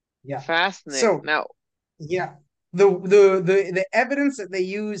 Yeah. Fascinating. So Now, yeah, the evidence that they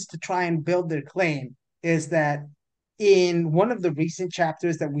use to try and build their claim is that in one of the recent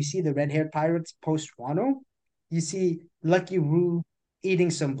chapters that we see the red-haired pirates post Wano, you see Lucky Roo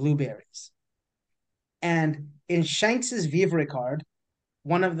eating some blueberries. And in Shanks's Vivre card,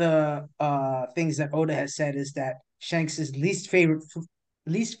 one of the things that Oda has said is that Shanks's least favorite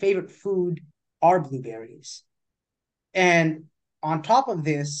food are blueberries. And on top of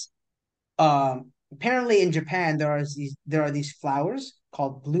this, apparently in Japan there are these flowers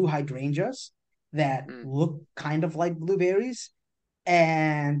called blue hydrangeas that mm, look kind of like blueberries,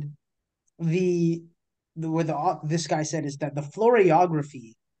 and the what this guy said is that the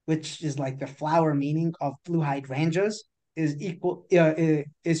floriography, which is like the flower meaning of blue hydrangeas, is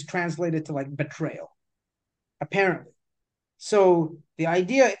translated to like betrayal, apparently. So the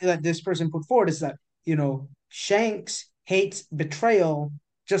idea that this person put forward is that, Shanks hates betrayal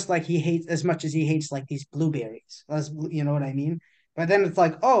just like he hates as much as he hates like these blueberries. You know what I mean? But then it's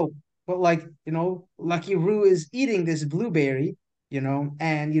like, oh, but like, Lucky Roo is eating this blueberry,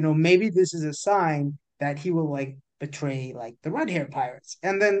 and maybe this is a sign that he will like betray like the red hair pirates.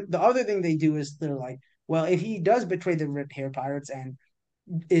 And then the other thing they do is they're like, well, if he does betray the red hair pirates and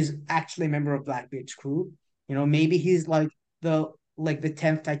is actually a member of Blackbeard's crew. Maybe he's the the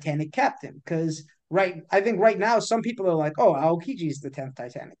 10th Titanic captain. Because I think right now some people are like, oh, Aokiji is the 10th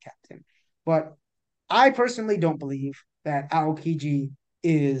Titanic captain, but I personally don't believe that Aokiji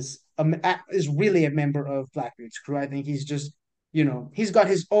is really a member of Blackbeard's crew. I think he's just he's got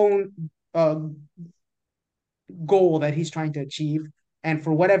his own goal that he's trying to achieve, and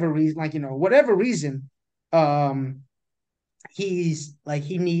for whatever reason, whatever reason, um he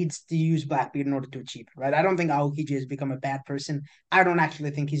needs to use Blackbeard in order to achieve it, right? I don't think Aokiji has become a bad person. I don't actually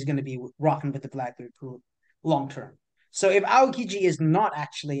think he's going to be rocking with the Blackbeard crew long term. So if Aokiji is not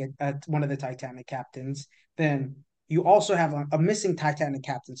actually one of the Titanic captains, then you also have a missing Titanic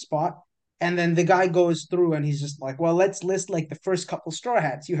captain spot. And then the guy goes through and he's just like, well, let's list like the first couple straw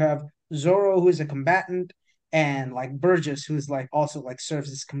hats. You have Zoro, who's a combatant, and like Burgess, who's like also like serves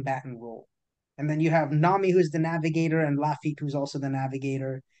this combatant role. And then you have Nami, who's the navigator, and Lafitte, who's also the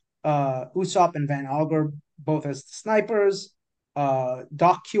navigator. Usopp and Van Alger, both as the snipers.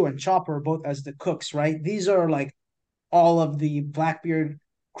 Doc Q and Chopper, both as the cooks, right? These are like all of the Blackbeard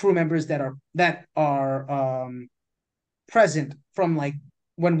crew members that are present from like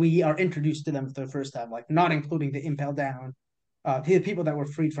when we are introduced to them for the first time, like not including the Impel Down, the people that were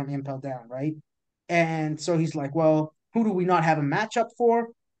freed from Impel Down, right? And so he's like, well, who do we not have a matchup for?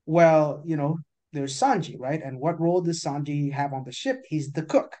 Well, there's Sanji, right? And what role does Sanji have on the ship? He's the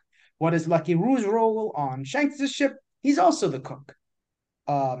cook. What is Lucky Roo's role on Shanks' ship? He's also the cook.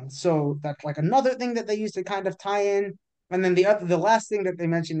 So that's like another thing that they use to kind of tie in. And then the last thing that they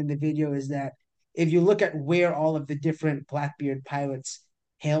mentioned in the video is that if you look at where all of the different Blackbeard pilots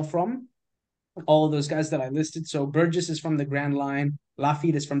hail from, all of those guys that I listed. So Burgess is from the Grand Line,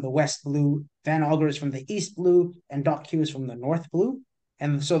 Lafitte is from the West Blue, Van Auger is from the East Blue, and Doc Q is from the North Blue.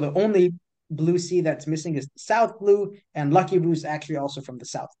 And so the only Blue Sea that's missing is the South Blue, and Lucky Blue is actually also from the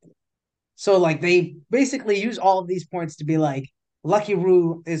South Blue. So like they basically use all of these points to be like, Lucky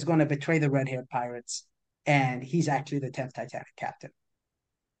Roo is going to betray the red-haired pirates, and he's actually the 10th Titanic captain.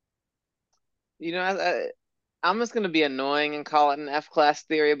 I'm just going to be annoying and call it an F class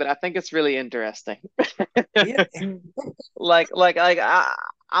theory, but I think it's really interesting. Yeah,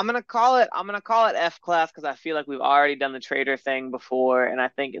 I'm gonna call it F class because I feel like we've already done the trader thing before, and I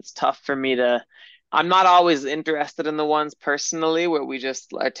think it's tough for me to. I'm not always interested in the ones personally where we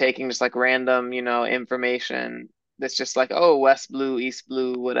just are taking just like random, information that's just like, oh, West Blue, East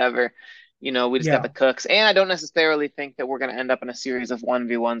Blue, whatever. We just got yeah, the cooks, and I don't necessarily think that we're going to end up in a series of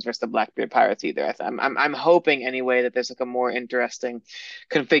 1v1s versus the Blackbeard Pirates either. I'm hoping anyway that there's like a more interesting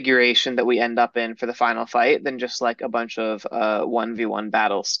configuration that we end up in for the final fight than just like a bunch of 1v1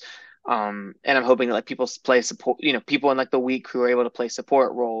 battles. And I'm hoping that like people play support, people in like the weak crew are able to play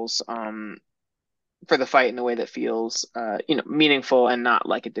support roles for the fight in a way that feels meaningful and not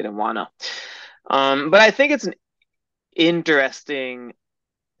like it did in Wano. But I think it's an interesting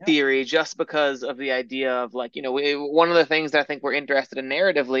Yeah. theory just because of the idea of like, one of the things that I think we're interested in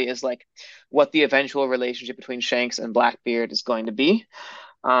narratively is like what the eventual relationship between Shanks and Blackbeard is going to be.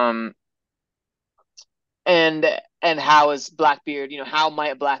 Um, and how is Blackbeard, how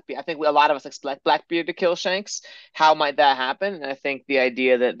might Blackbeard, I think a lot of us expect Blackbeard to kill Shanks. How might that happen? And I think the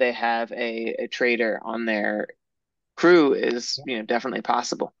idea that they have a traitor on their crew is, definitely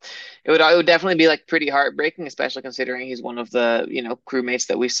possible. It would definitely be like pretty heartbreaking, especially considering he's one of the, crewmates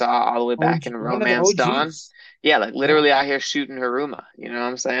that we saw all the way back OG, in one of the Romance Dawn. OGs. Yeah, like Yeah. literally out here shooting Haruma, you know what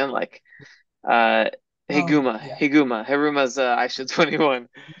I'm saying? Like uh Yeah. Haruma's Aisha 21.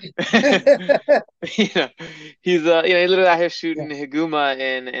 You know, he's literally out here Yeah. shooting Higuma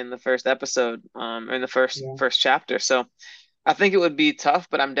in the first episode, or in the first Yeah. first chapter. So I think it would be tough,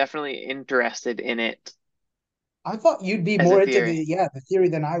 but I'm definitely interested in it I thought you'd be as a more into theory. the theory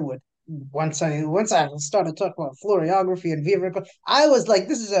than I would. Once I started talking about floriography and vehicle, I was like,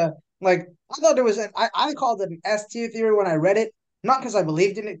 this is a like I thought there was I called it an S tier theory when I read it, not because I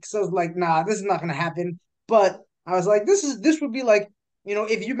believed in it, because I was like, nah, this is not gonna happen. But I was like, this would be like,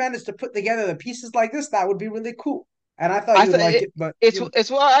 if you managed to put together the pieces like this, that would be really cool. And I thought I you would th like it, it, but it's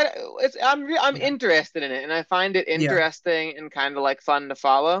well, I'm yeah, interested in it, and I find it yeah, interesting and kind of like fun to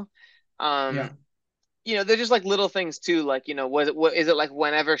follow. yeah. Um, they're just like little things too. Like, what is it like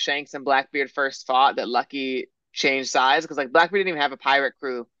whenever Shanks and Blackbeard first fought that Lucky changed sides? Because like Blackbeard didn't even have a pirate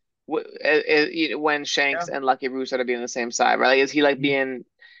crew when Yeah. Shanks and Lucky Roo started being on the same side, right? Like, is he like being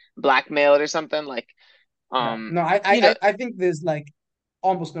blackmailed or something? Like, No, um, no, I, you know, I, I think there's like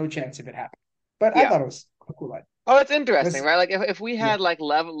almost no chance if it happened. But I yeah. thought it was a cool idea. Oh, it's interesting, Let's, right? Like if we yeah. had like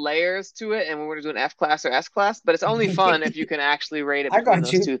level layers to it and we were to do an F class or S class, but it's only fun if you can actually rate it I between got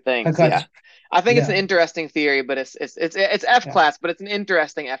those you. two I things. got Yeah. you. I think it's an Yeah. interesting theory, but it's F Yeah. class, but it's an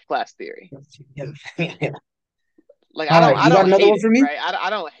interesting F class theory. Yeah. Yeah. Like All right. I You got don't another hate one it, for me? right? I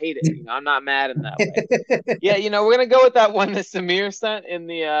don't hate it. I'm not mad in that way. Yeah, we're gonna go with that one that Samir sent in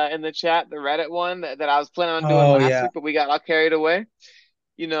the chat, the Reddit one that I was planning on doing Oh, last yeah. week, but we got all carried away.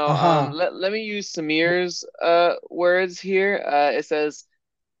 Uh-huh. Let me use Samir's words here. It says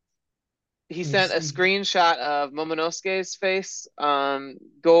he Let me sent a see. screenshot of Momonosuke's face,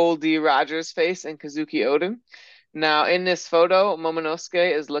 Goldie Rogers' face, and Kazuki Odin. Now, in this photo,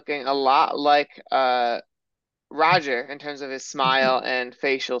 Momonosuke is looking a lot like Roger in terms of his smile and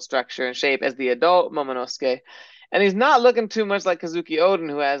facial structure and shape as the adult Momonosuke. And he's not looking too much like Kazuki Odin,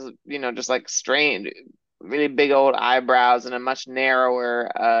 who has, just like strained, really big old eyebrows and a much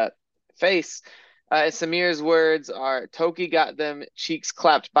narrower face. Samir's words are Toki got them cheeks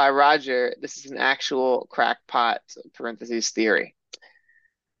clapped by Roger. This is an actual crackpot parentheses theory.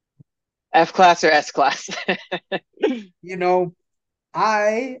 F class or S class? You know,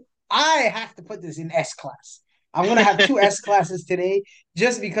 I I have to put this in S class. I'm gonna have two S classes today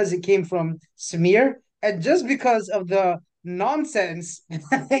just because it came from Samir and just because of the nonsense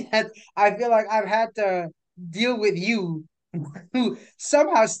that I feel like I've had to deal with you who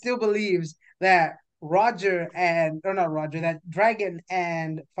somehow still believes that Roger and or not Roger, that Dragon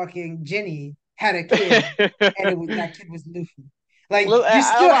and fucking Jenny had a kid and that kid was Luffy. Like Look, you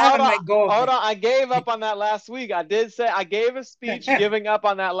still hold haven't on, let go of hold it. on. I gave up on that last week. I did say I gave a speech giving up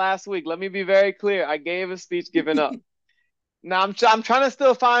on that last week. Let me be very clear. I gave a speech giving up. Now I'm trying to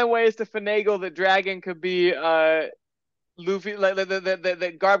still find ways to finagle that Dragon could be Luffy, like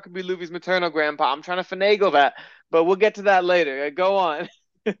that Garp could be Luffy's maternal grandpa. I'm trying to finagle that, but we'll get to that later. Go on.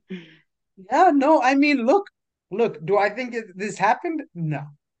 Yeah, no, I mean, look, do I think this happened? No,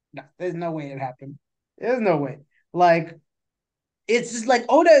 no, there's no way it happened. There's no way. Like, it's just like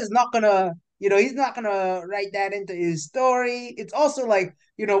Oda is not gonna, he's not gonna write that into his story. It's also like,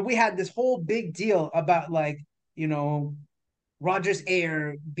 we had this whole big deal about like, you know, Roger's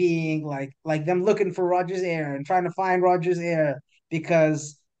heir being like them looking for Roger's heir and trying to find Roger's heir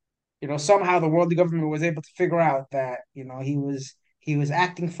because somehow the worldly government was able to figure out that he was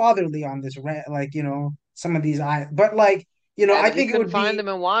acting fatherly on this like some of these but like Yeah, I but he think it couldn't would find be him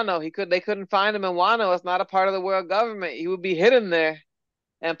in Wano. They couldn't find him in Wano. It's not a part of the world government. He would be hidden there.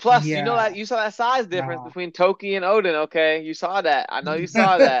 And plus, yeah, you saw that size difference nah. between Toki and Odin, okay? You saw that. I know you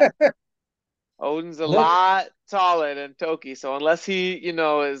saw that. Odin's a Look, lot taller than Toki, so unless he,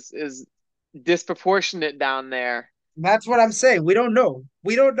 is disproportionate down there. that's what I'm saying. We don't know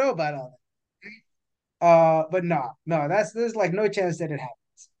about all that, but no, no, there's like no chance that it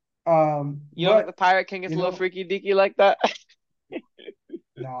happens, You don't think but the Pirate King is a you little know freaky deaky like that?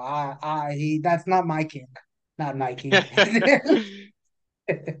 no, that's not my king, not my king.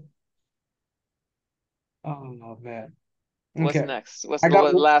 Oh man. What's Okay. next? What's I the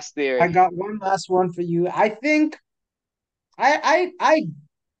got last I theory? got one last one for you. I think I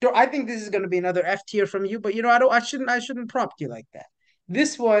I think this is going to be another F tier from you, but I don't. I shouldn't prompt you like that.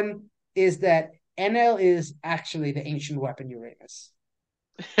 This one is that NL is actually the ancient weapon Uranus.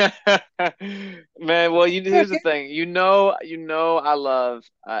 Man, well, here's the Okay. thing. I love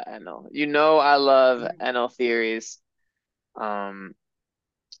NL. I love NL theories. Um,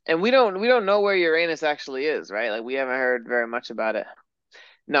 and we don't know where Uranus actually is, right? Like we haven't heard very much about it.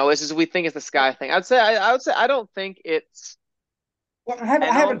 No, it's just we think it's the sky thing. I would say I don't think it's Well, I haven't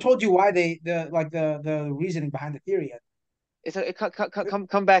NL. told you why the reasoning behind the theory yet.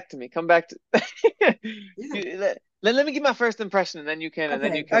 Come back to me. Come back to Yeah. let me give my first impression and then you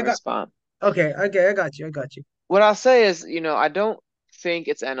Okay. can respond. Okay. I got you. I got you. What I'll say is, I don't think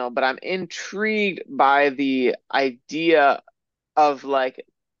it's Enel, but I'm intrigued by the idea of like,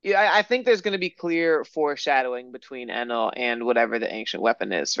 yeah, I think there's going to be clear foreshadowing between Enel and whatever the ancient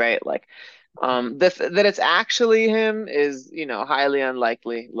weapon is, right? Like, that it's actually him is, highly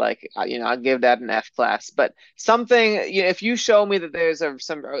unlikely. Like, I'll give that an F class. But something, if you show me that there's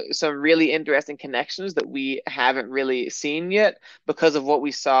some really interesting connections that we haven't really seen yet because of what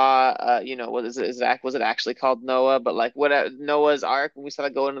we saw, what was it actually called Noah? But like what Noah's Ark when we saw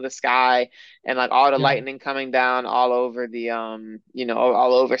it go into the sky and like all the Yeah. lightning coming down all over the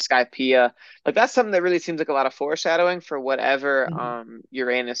all over Skypiea. Like that's something that really seems like a lot of foreshadowing for whatever Mhm.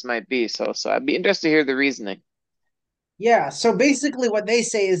 Uranus might be. So I'd be interested to hear the reasoning. Yeah. So basically, what they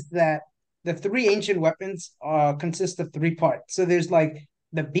say is that the three ancient weapons consist of three parts. So there's like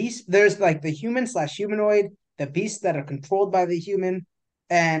the beast, there's like the human slash humanoid, the beasts that are controlled by the human,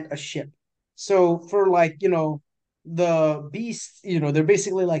 and a ship. So for like, the beasts, they're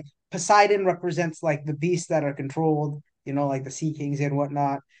basically like Poseidon represents like the beasts that are controlled, like the sea kings and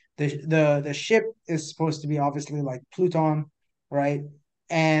whatnot. The ship is supposed to be obviously like Pluton, right?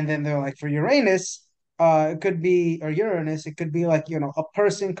 And then they're like for Uranus, it could be, or Uranus, it could be like, a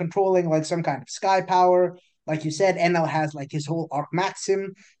person controlling like some kind of sky power. Like you said, Enel has like his whole Arc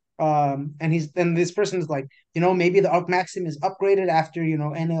Maxim. And this person is like, maybe the Arc Maxim is upgraded after,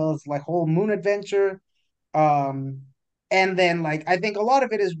 Enel's like whole moon adventure. Um, and then like I think a lot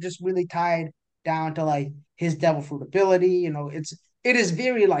of it is just really tied down to like his devil fruit ability. It is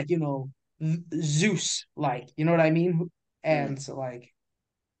very like, Zeus like, you know what I mean? Mm, And so like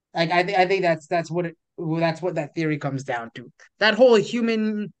I think that's what that theory comes down to. That whole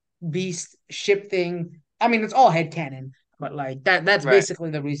human beast ship thing. I mean, it's all headcanon, but like that's right.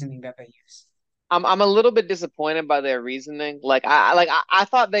 basically the reasoning that they use. I'm a little bit disappointed by their reasoning. Like I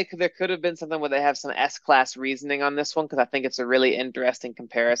thought there could have been something where they have some S class reasoning on this one because I think it's a really interesting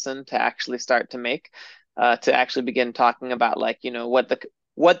comparison to actually start to make, to actually begin talking about like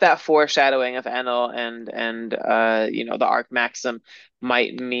what that foreshadowing of Enel and the Arc Maxim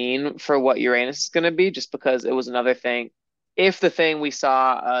might mean for what Uranus is going to be. Just because it was another thing, if the thing we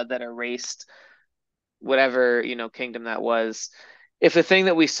saw that erased whatever kingdom that was, if the thing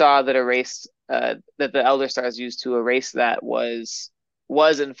that we saw that erased that the elder stars used to erase that was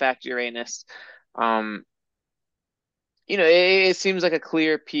in fact Uranus, um it seems like a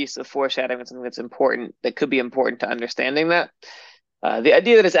clear piece of foreshadowing, something that's important, that could be important to understanding that. The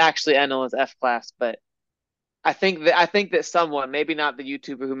idea that it's actually Enel is F class, but I think that someone, maybe not the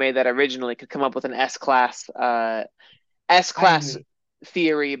YouTuber who made that originally, could come up with an S I class agree.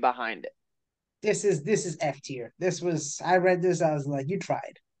 theory behind it. This is F tier. I read this, I was like, you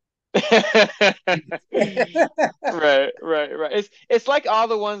tried. Right. It's like all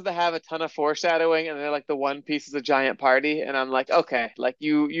the ones that have a ton of foreshadowing and they're like the One Piece is a giant party, and I'm like, okay, like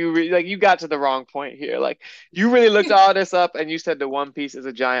like you got to the wrong point here. Like you really looked all this up and you said the One Piece is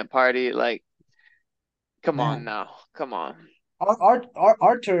a giant party. Like, come on Man, now, come on.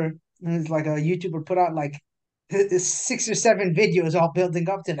 Arthur is like a YouTuber put out like 6 or 7 videos all building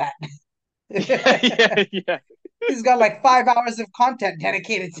up to Yeah, that. yeah. He's got like 5 hours of content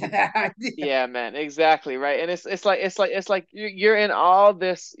dedicated to that idea. Yeah, man, exactly, right. And it's like you're in all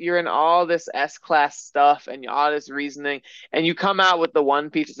this S class stuff and all this reasoning, and you come out with the One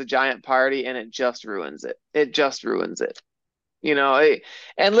Piece as a giant party, and it just ruins it. It just ruins it.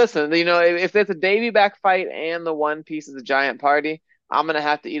 And listen, if there's a Davy Back fight and the One Piece is a giant party, I'm gonna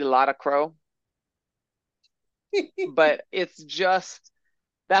have to eat a lot of crow. But it's just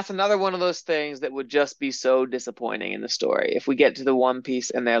that's another one of those things that would just be so disappointing in the story. If we get to the One Piece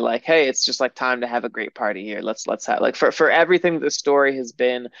and they're like, "Hey, it's just like time to have a great party here. Let's have like for everything that the story has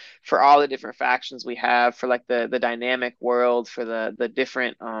been, for all the different factions we have, for like the dynamic world, for the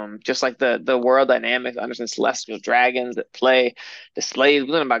different just like the world dynamics, understand celestial dragons that play the slaves.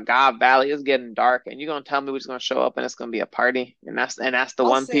 We're learning about God Valley. It's getting dark, and you're gonna tell me we're just gonna show up and it's gonna be a party, and that's the I'll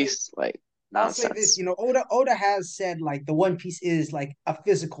One say Piece, like." I'll say this, nonsense. Oda has said like the One Piece is like a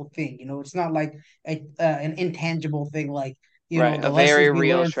physical thing. It's not like an intangible thing like Right, the a very lessons we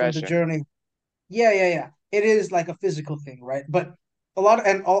real learned from the treasure. journey. Yeah, yeah, yeah. It is like a physical thing, right? But a lot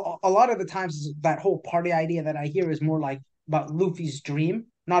of the times that whole party idea that I hear is more like about Luffy's dream,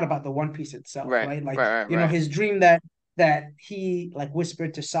 not about the One Piece itself, Right, right? Like, right, right, right. his dream that he like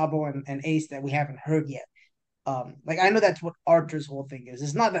whispered to Sabo and Ace that we haven't heard yet. Like I know that's what Archer's whole thing is.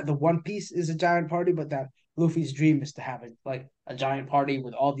 It's not that the One Piece is a giant party, but that Luffy's dream is to have a giant party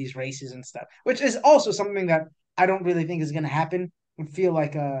with all these races and stuff, which is also something that I don't really think is gonna happen. I feel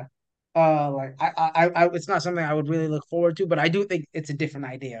like it's not something I would really look forward to, but I do think it's a different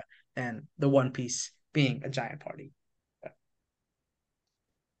idea than the One Piece being a giant party.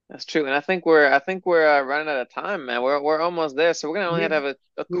 That's true, and I think we're running out of time, man. We're almost there, so we're gonna only have We to have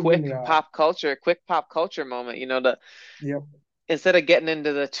a we really quick pop culture moment. The yep. instead of getting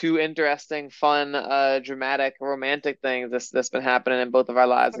into the two interesting, fun, dramatic, romantic things that's been happening in both of our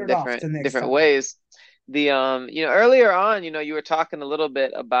lives Put in it off different to next different time. ways. Earlier on, you were talking a little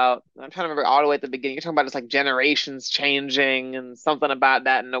bit about, I'm trying to remember all the way at the beginning. You're talking about just like generations changing and something about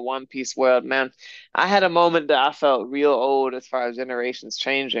that in the One Piece world, man. I had a moment that I felt real old as far as generations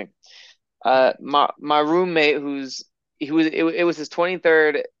changing. My roommate it was his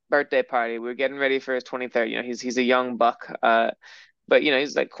 23rd birthday party. We were getting ready for his 23rd. He's a young buck. But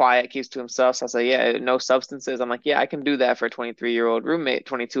he's like quiet, keeps to himself. So I say, yeah, no substances. I'm like, yeah, I can do that for a 23-year-old roommate,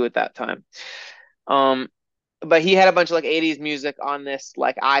 22 at that time. Um, but he had a bunch of like 80s music on this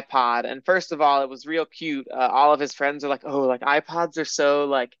like iPod. And first of all, it was real cute. All of his friends are like, oh, like iPods are so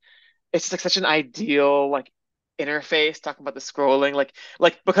like it's just like such an ideal like interface talking about the scrolling like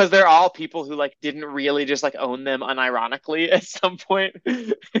because they're all people who like didn't really just like own them unironically at some point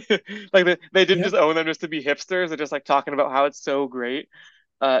like they didn't Yep. just own them just to be hipsters. They're just like talking about how it's so great.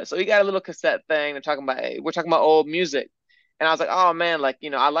 So we got a little cassette thing. We're talking about old music, and I was like, oh man, like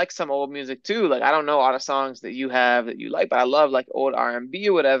I like some old music too. Like I don't know all the songs that you have that you like, but I love like old R&B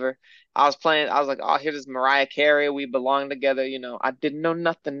or whatever. I was playing. I was like, oh, here's this Mariah Carey. We belong together. I didn't know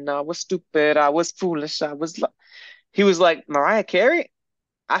nothing. I was stupid. I was foolish. He was like, Mariah Carey.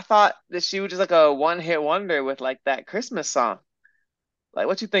 I thought that she was just like a one hit wonder with like that Christmas song. Like,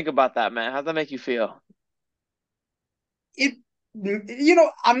 what you think about that, man? How's that make you feel? It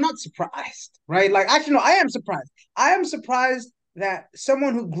I'm not surprised, right? Like actually no, I am surprised. I am surprised that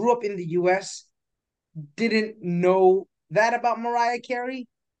someone who grew up in the US didn't know that about Mariah Carey,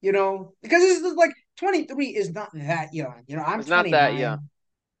 because this is like 23 is not that young. I'm It's not that 29. young.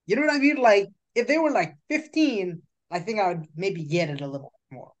 You know what I mean? Like if they were like 15, I think I would maybe get it a little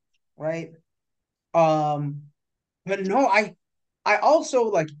more, right? Um, but no, I also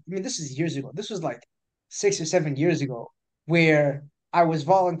like, I mean, this is years ago. This was like 6 or 7 years ago, where I was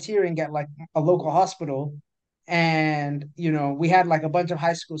volunteering at like a local hospital, and we had like a bunch of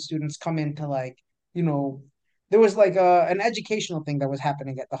high school students come in to like, you know, there was like an educational thing that was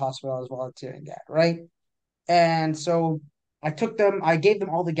happening at the hospital I was volunteering at, right? And so I gave them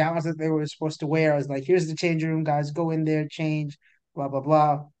all the gowns that they were supposed to wear. I was like, here's the changing room, guys, go in there, change, blah, blah,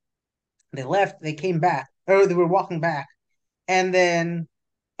 blah. They left, they came back, or they were walking back, and then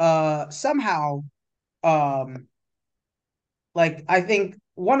somehow um like I think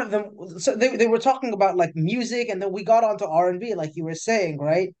one of them, so they were talking about like music, and then we got onto R&B like you were saying,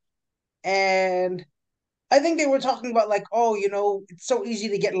 right? And I think they were talking about like, oh, it's so easy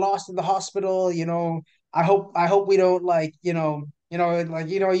to get lost in the hospital, I hope we don't like, like,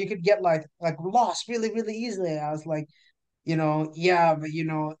 you could get like lost really, really easily. I was like, yeah, but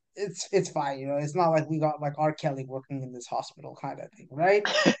it's fine, it's not like we got like R. Kelly working in this hospital kind of thing, right?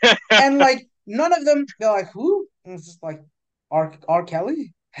 And like none of them, they're like, who? And it's just like R.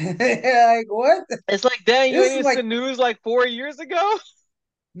 Kelly? Like what? It's like, dang, you This ain't is used like to news like 4 years ago.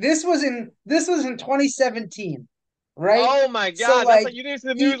 this was in 2017, right? Oh my So God, that's like like you didn't see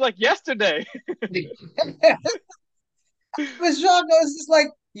the news he like yesterday. I was shocked. I was just like,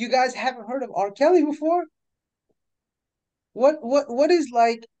 you guys haven't heard of R. Kelly before? What is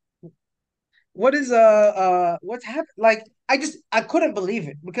like what's happened? Like I couldn't believe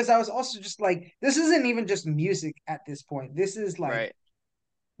it, because I was also just like, this isn't even just music at this point. Right.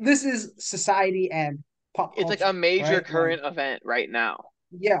 This is society and pop It's like culture, a major right? Like, current event right now,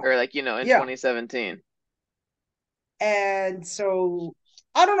 yeah, or like in yeah. 2017. And so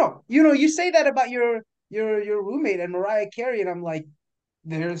I don't know. You say that about your roommate and Mariah Carey, and I'm like,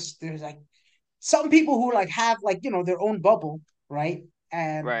 there's like some people who like have like their own bubble, right?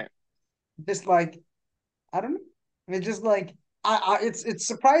 And Right. just like I don't know. It's just like it's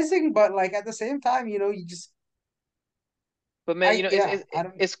surprising, but like at the same time, you just But man, Yeah, I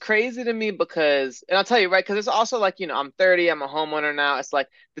don't. it's crazy to me because, and I'll tell you, right? Because it's also like, I'm 30, I'm a homeowner now. It's like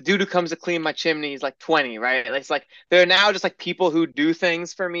the dude who comes to clean my chimney is like 20, right? It's like there are now just like people who do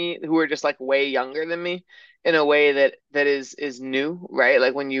things for me who are just like way younger than me in a way that is new, right?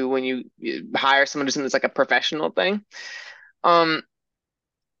 Like when you hire someone to do something that's like a professional thing. Um,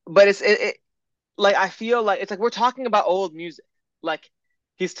 but it like I feel like it's like we're talking about old music. Like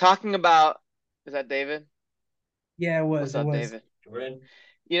he's talking about, is that David? Yeah, it What's was. It up, was. David?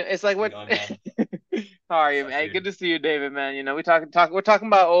 It's like what how are you, man? Hey, good to see you, David, man. We're talking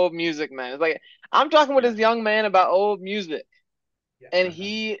about old music, man. It's like I'm talking with this young man about old music, Yeah. and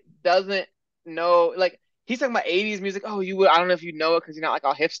he doesn't know like he's talking about 80s music. Oh, you would I don't know if you know it because you're not like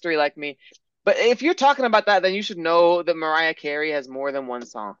all hipstery like me. But if you're talking about that, then you should know that Mariah Carey has more than one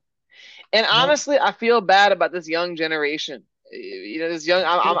song. And Yep. honestly, I feel bad about this young generation. This young.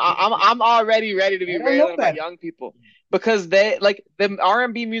 I'm already ready to They be don't know railing about better. young people because they like the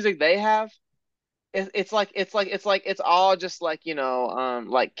R&B music they have. It's all just like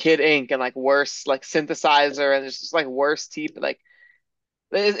like Kid Ink and like worse like synthesizer and it's just like worse like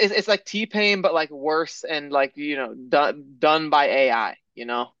it's like T-Pain but like worse and like done by AI.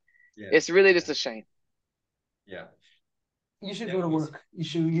 Yeah, It's really yeah, just a shame. yeah, You should yeah. go to work. You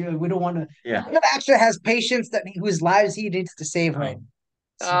should. We don't want to. Yeah. That actually has patients whose lives he needs to save right now.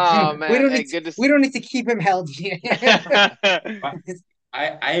 So Oh we man, don't hey, need to. good to We see. don't need to keep him healthy.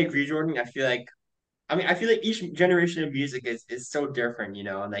 I, I agree, Jordan. I feel like each generation of music is so different,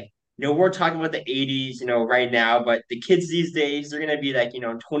 and like, we're talking about the 80s, right now, but the kids these days, they're gonna be like, in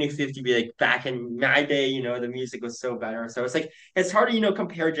 2050, be like back in my day, the music was so better. So it's like it's hard to,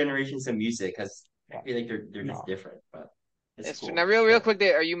 compare generations of music because I feel like they're just No. different, but it's It's true. Now, cool. real Yeah. quick,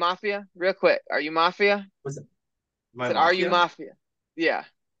 there. Are you Mafia? Real quick, are you Mafia? Was it I my said, are you mafia? Mafia? Yeah.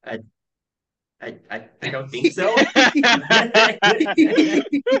 I I don't think so.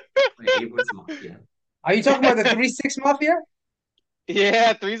 Wait, what's mafia? Are you talking about the 3-6 Mafia?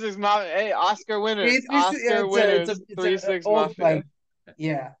 Yeah, 3-6 Mafia. Hey, Oscar Three, winners. three, yeah, Oscar winners. it's a 3-6 old Mafia. like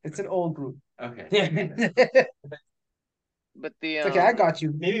yeah, it's an old group. Okay. Yeah. It's But the okay, I got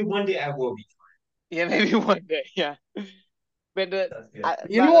you. Maybe one day I will be. yeah, maybe one day. Yeah. But That's good.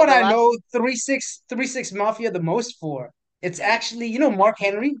 You know what the I last. know 3-6 Mafia the most for? It's Hmm, actually, Mark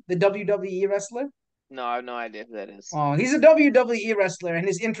Henry, the WWE wrestler. no, I have no idea who that is. Oh, he's a WWE wrestler, and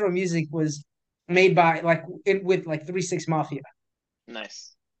his intro music was made by with like 3-6 Mafia.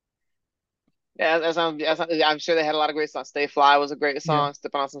 Nice. Yeah, I'm sure they had a lot of great songs. Stay Fly was a great Yeah, song.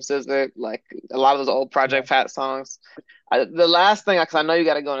 Stepping on Some Scissor, like a lot of those old yeah. Project Pat songs. The last thing, because I know you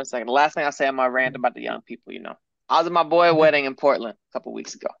got to go in a second. The last thing I say on my rant about the young people, I was at my boy Okay. wedding in Portland a couple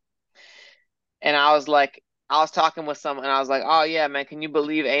weeks ago, and I was talking with someone, and I was like, "Oh yeah, man, can you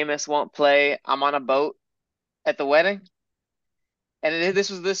believe Amos won't play I'm on a boat at the wedding?" And this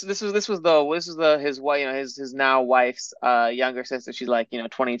was his wife, his now wife's younger sister. She's like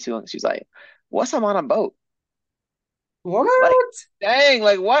 22, and she's like, "What's I'm on a boat?" What? Like, dang,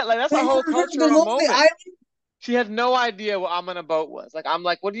 like what? Like that's Have a you whole ever heard of the cultural Lonely moment. Island? She had no idea what I'm on a boat was. Like I'm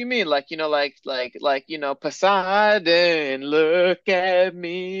like, what do you mean? Like, Poseidon, look at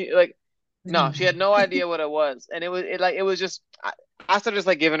me. Like, no, she had no idea what it was. And it was just I started just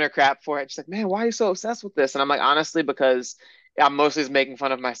like giving her crap for it. She's like, man, why are you so obsessed with this? And I'm like, honestly, because I'm mostly just making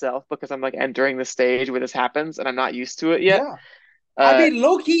fun of myself because I'm like entering the stage where this happens and I'm not used to it yet. Yeah. I Uh, mean,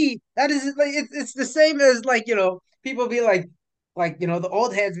 low key, that is like it's the same as like people be like the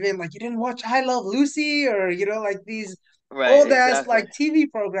old heads being like, you didn't watch I Love Lucy or like these right, old ass exactly. like TV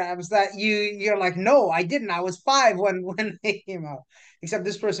programs that you're like, no, I didn't. I was 5 when they came out. Except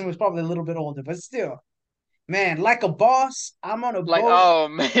this person was probably a little bit older, but still, man, like a boss, I'm on a Like, boat. oh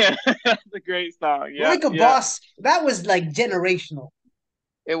man, that's a great song. Yeah, Like a yeah. boss, that was like generational.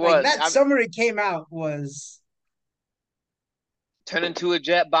 It Like was. that summer it came out was, Turn into a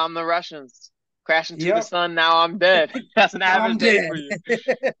jet, bomb the Russians, crash into the yep, sun. Now I'm dead. That's an now I'm average day dead. for you.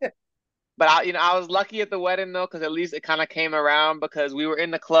 But I was lucky at the wedding though, because at least it kind of came around because we were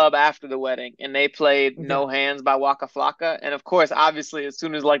in the club after the wedding and they played Okay. No Hands by Waka Flocka, and of course, obviously, as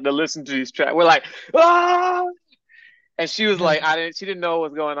soon as like to listen to these tracks, we're like, ah! And she was like, she didn't know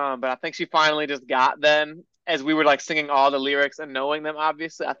what was going on, but I think she finally just got then as we were like singing all the lyrics and knowing them,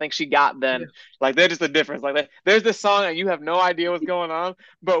 obviously. I think she got then, like, they're just a difference. Like, there's this song and you have no idea what's going on,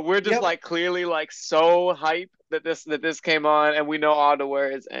 but we're just Yep. like clearly like so hype that this came on and we know all the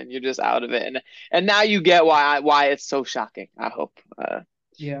words and you're just out of it. And now you get why it's so shocking, I hope.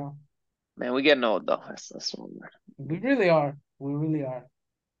 Yeah. Man, we getting old though. That's one word. We really are. We really are.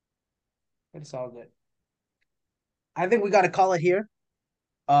 It's all good. I think we got to call it here.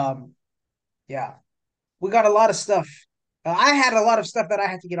 Um, yeah, we got a lot of stuff. I had a lot of stuff that I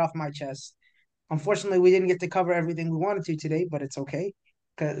had to get off my chest. Unfortunately, we didn't get to cover everything we wanted to today, but it's okay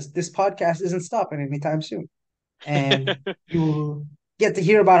because this podcast isn't stopping anytime soon. And you will get to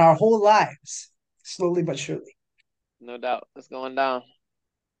hear about our whole lives slowly but surely. No doubt. It's going down.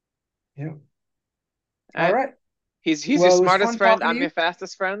 Yeah. All All right. right. He's your Well, it was smartest fun friend. talking to I'm you. your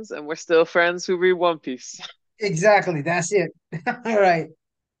fastest friends, and we're still friends who read One Piece. Exactly. That's it. All right.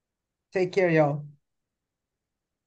 Take care, y'all.